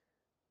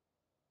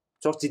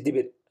 Çox ciddi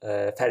bir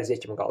fərziyyə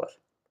kimi qalır.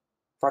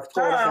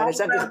 Faktiki olaraq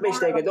sən 45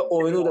 dəqiqədə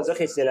oyunu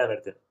udacaq heç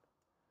eləmirdin.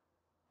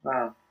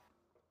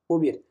 Bu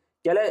bir.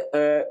 Gələk,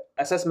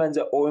 əsas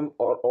məncə oyun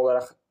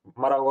olaraq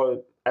maraqlı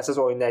əsas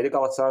oyun nə idi?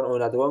 Qalatasarayın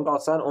oynadığı oyun.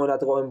 Qalatasarayın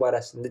oynadığı oyun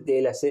barəsində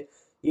deyiləsi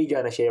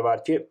yeganə şey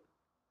var ki,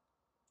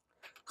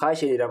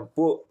 xahiş edirəm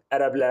bu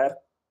ərəblər,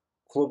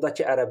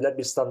 klubdakı ərəblər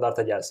bir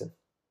standarta gəlsin.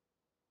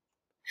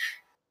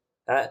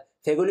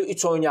 Feguli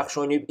 3 oyun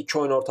yaxşı oynayıb 2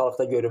 oyun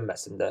ortalıqda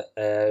görünməsin də.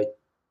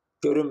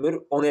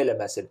 Görünmür, onu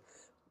eləməsin.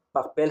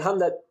 Bax,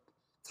 Belhanda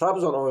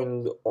Trabzon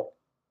oyununda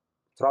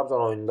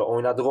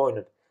oynadığı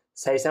oyunun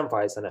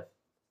 80%-ni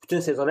bütün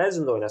sezon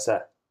ərzində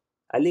oynasa,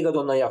 liqada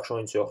ondan yaxşı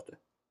oyuncu yoxdur.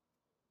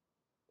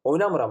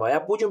 Oynamır amma.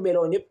 Ya bu gün belə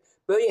oynayıb,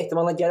 böyük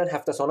ehtimalla gələn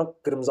həftə sonu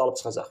qırmızı alıb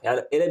çıxacaq.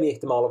 Yəni elə bir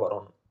ehtimalı var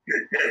onun.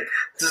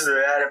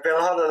 Düzdür, yəni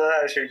Belhanda da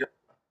hər şey.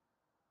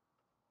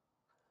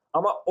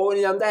 Amma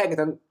oynayanda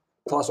həqiqətən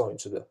klas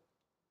oyuncudur.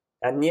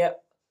 Yəni niyə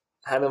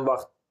həmin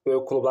vaxt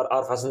böyük klublar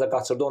arxasında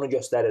qaçırdı, onu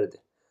göstərirdi.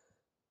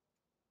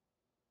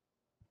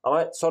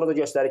 Amma sonra da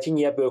göstərir ki,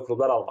 niyə böyük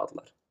klublar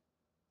almadılar.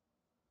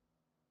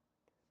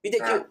 Bir də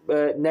ki,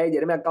 nə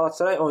deyirəm, yəni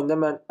Qalatasaray oyunda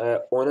mən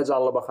oyuna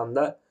canlı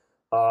baxanda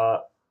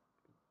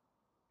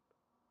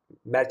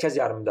mərkəz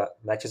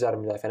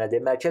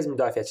mərkəz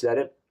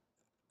müdafiəçiləri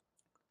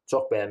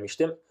çox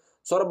bəyənmişdim.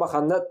 Sonra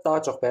baxanda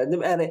daha çox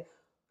bəyəndim. Yəni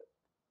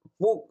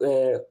bu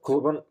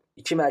klubun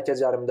 2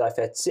 mərkəz yarım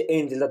müdafiəçisi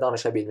eyni dildə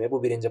danışa bilmir.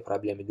 Bu birinci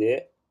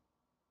problemidir.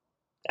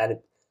 Yəni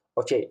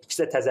okey,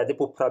 ikisi də təzədir.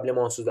 Bu problem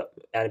onsuz da,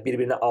 yəni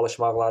bir-birinə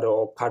alışmaqları,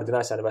 o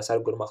koordinasiyanı və s.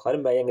 qurmaqları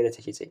müəyyən qədər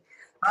çəkəcək.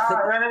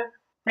 Yəni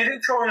biri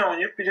 2 oyun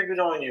oynayıb, biri 1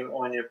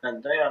 oynayıb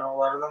nədə? Yəni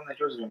onlardan nə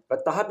gözləyirəm? Və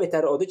daha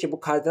betər odur ki, bu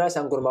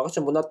koordinasiyanı qurmaq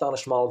üçün bunlar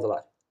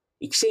danışmalıdırlar.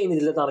 İkisi eyni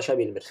dildə danışa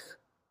bilmir.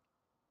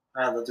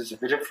 Hə,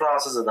 düzdür. Biri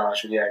fransızca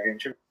danışır yəqin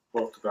ki,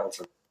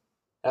 portugalca.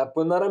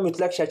 Bunlara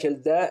mütləq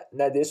şəkildə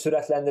nədir?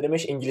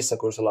 Sürətləndirilmiş ingiliscə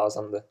kursu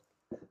lazımdır.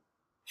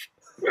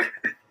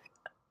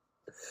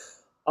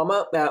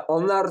 Amma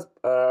onlar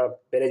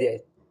belə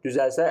deyək,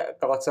 düzəlsə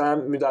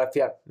Qalatasarayın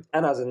müdafiə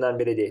ən azından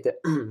belə deyək də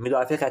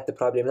müdafiə xətti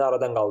problemini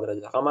aradan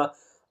qaldıracaq. Amma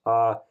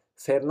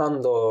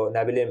Fernando,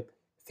 nə bilim,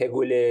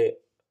 Feguli,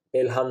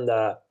 Belhanda,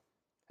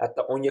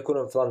 hətta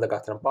Onyekuru falan da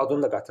qatıram,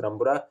 Badunu da qatıram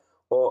bura.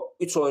 O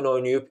 3 oyun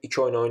oynayıb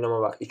 2 oyun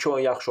oynamamaq, 2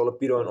 oyun yaxşı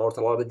olub 1 oyun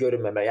ortalarda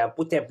görünməmək. Yəni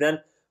bu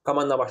templə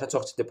komanda başına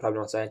çox ciddi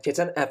problem olacaq. Yəni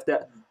keçən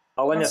həftə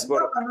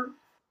Alanyaspor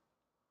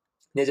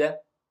necə?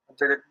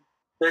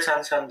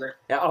 Səndə.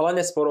 Yəni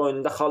Alanyaspor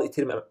oyununda xal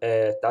itirmə,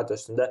 daha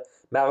doğrusu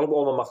məğlub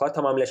olmamaqları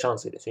tamamilə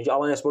şans idi. Çünki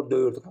Alanyaspor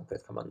döyürdü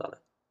konkret komandanı.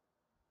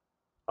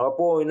 Amma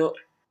bu oyunu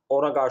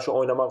ona qarşı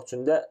oynamaq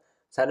üçün də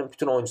sənin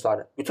bütün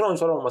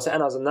oyuncular olmasa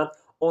ən azından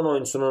 10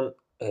 oyuncusunun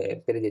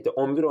belə deyək də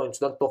 11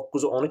 oyuncudan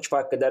 9-u 10-u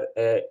kifayət qədər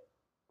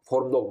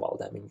formda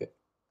olmalıdır həmin gün.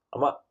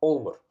 Amma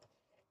olmur.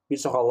 Bir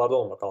çox hallarda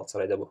olmur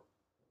Qalatasarayda bu.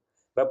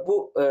 Və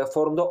bu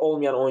formda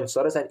olmayan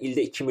oyunculara sən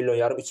ildə 2 milyon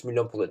yarım, 3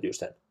 milyon pul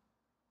ödəyirsən.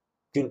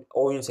 Gün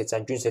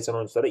seçən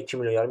oyunculara 2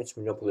 milyon yarım, 3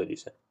 milyon pul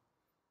ödəyirsən.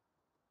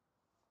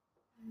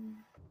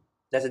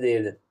 Nəsə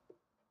deyirdin?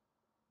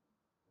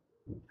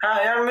 Hə,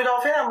 yəni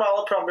müdafiə ilə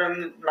bağlı problem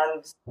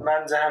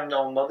məncə həm də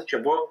ondadır ki,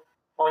 bu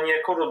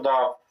Onyekuru da,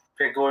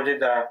 Fegoli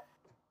də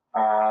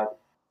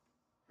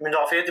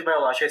müdafiə demək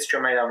olar ki, heç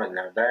kömək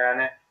eləmirlər də.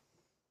 Yəni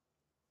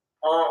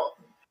o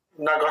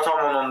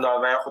Nagatomo'nun da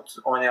və yaxud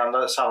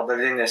oynayanda sağda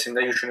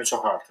liniyasında yükünü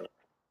çox artırır.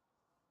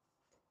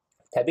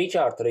 Təbii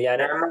ki, artırır.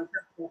 Yəni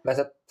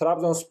məsələn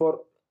Trabzonspor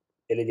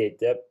elə deyək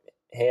də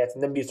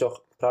heyətindən bir çox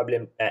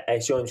problem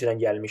əksi oyunçu ilə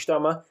gəlmişdi,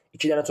 amma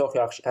 2 dənə çox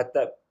yaxşı,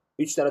 hətta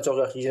 3 dənə çox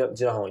yaxşı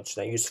cinah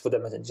oyunçusundan, Yusufu da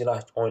məsələn cinah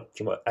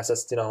kimi, əsas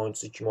cinah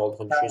oyuncusu kimi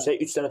olduğunu düşünsək,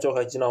 3 dənə çox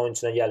yaxşı cinah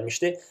oyunçusundan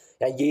gəlmişdi.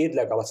 Yəni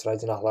yeyirdilər Qalatasaray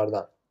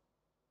cinahlardan.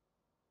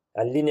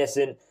 Yəni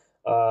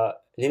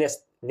Lines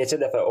neçə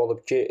dəfə olub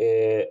ki,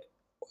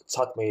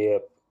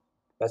 çatmayıb.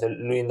 Məsələn,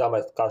 Luyendamı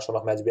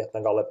qarşılamaq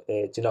məcburiyyətinə qalıb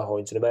cinah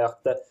oyunçunu və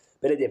yaxud da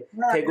belə deyim,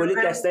 Feguli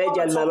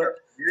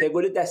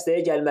dəstəyə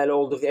gəlməli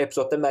olduğu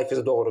epizodda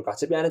mərkəzə doğru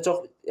qaçıb. Yəni çox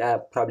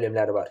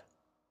problemləri var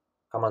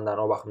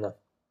komandanın o baxımdan.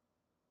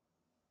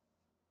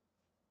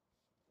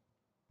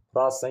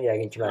 Razısan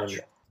yəqin ki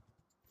mənimlə.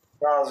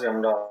 Razıyam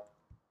da.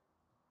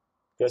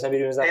 Görsən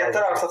bir-birimizdən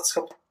heyətlər artıq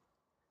çıxıb.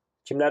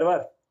 Kimlər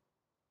var?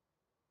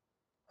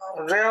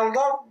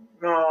 Realda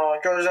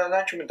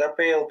gözlənilən kimi də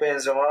Bale,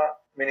 Benzema,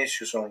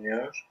 Vinicius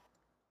oynayır.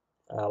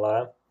 Əla.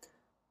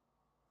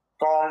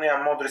 Qalan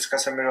yəni Modric,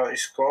 Casemiro,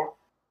 Isco.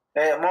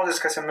 Modric,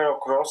 Casemiro,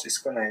 Kroos,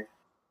 Isco nə idi?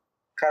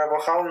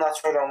 Carvajal,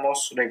 Nacho,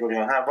 Ramos,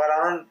 Reguilon. Hə,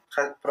 Varanın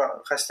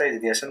xəstə idi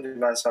deyəsən,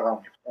 mən sağam.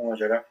 Ona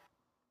görə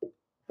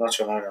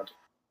Nacho oynadı.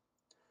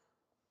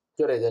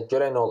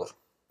 Görək nə olur.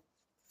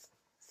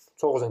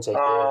 Çox uzun çəkdi.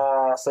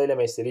 Qısa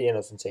eləmək istədi, yenə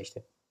uzun çəkdi.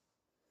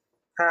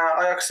 Hə,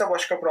 Ajaxda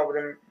başqa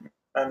problem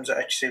məncə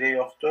əksiliyi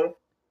yoxdur.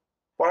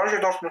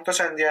 Borussia Dortmundda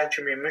sən deyən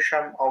kimi imiş,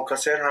 həm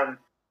Alcacer, həm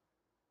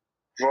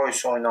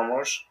Royce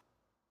oynamır.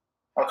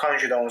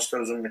 Akanji də onsuz da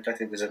uzun müddət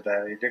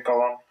edəcəkləri idi.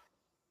 Qalan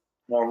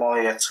normal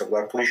heyət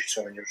çıxıblar. Pulisic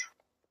oynayır.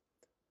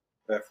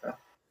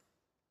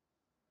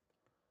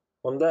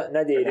 Onda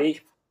nə deyirik?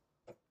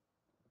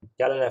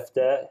 Gələn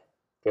həftə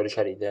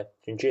görüşərik də.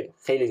 Çünki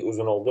xeyli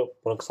uzun oldu.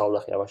 Bunu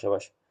qısaldaq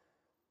yavaş-yavaş.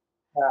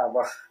 Hə,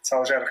 bax,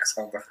 çalışarıq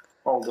qısaldaq.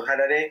 Oldu.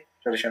 Hələlik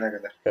görüşənə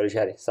qədər.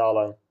 Görüşərik. Sağ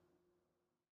olun.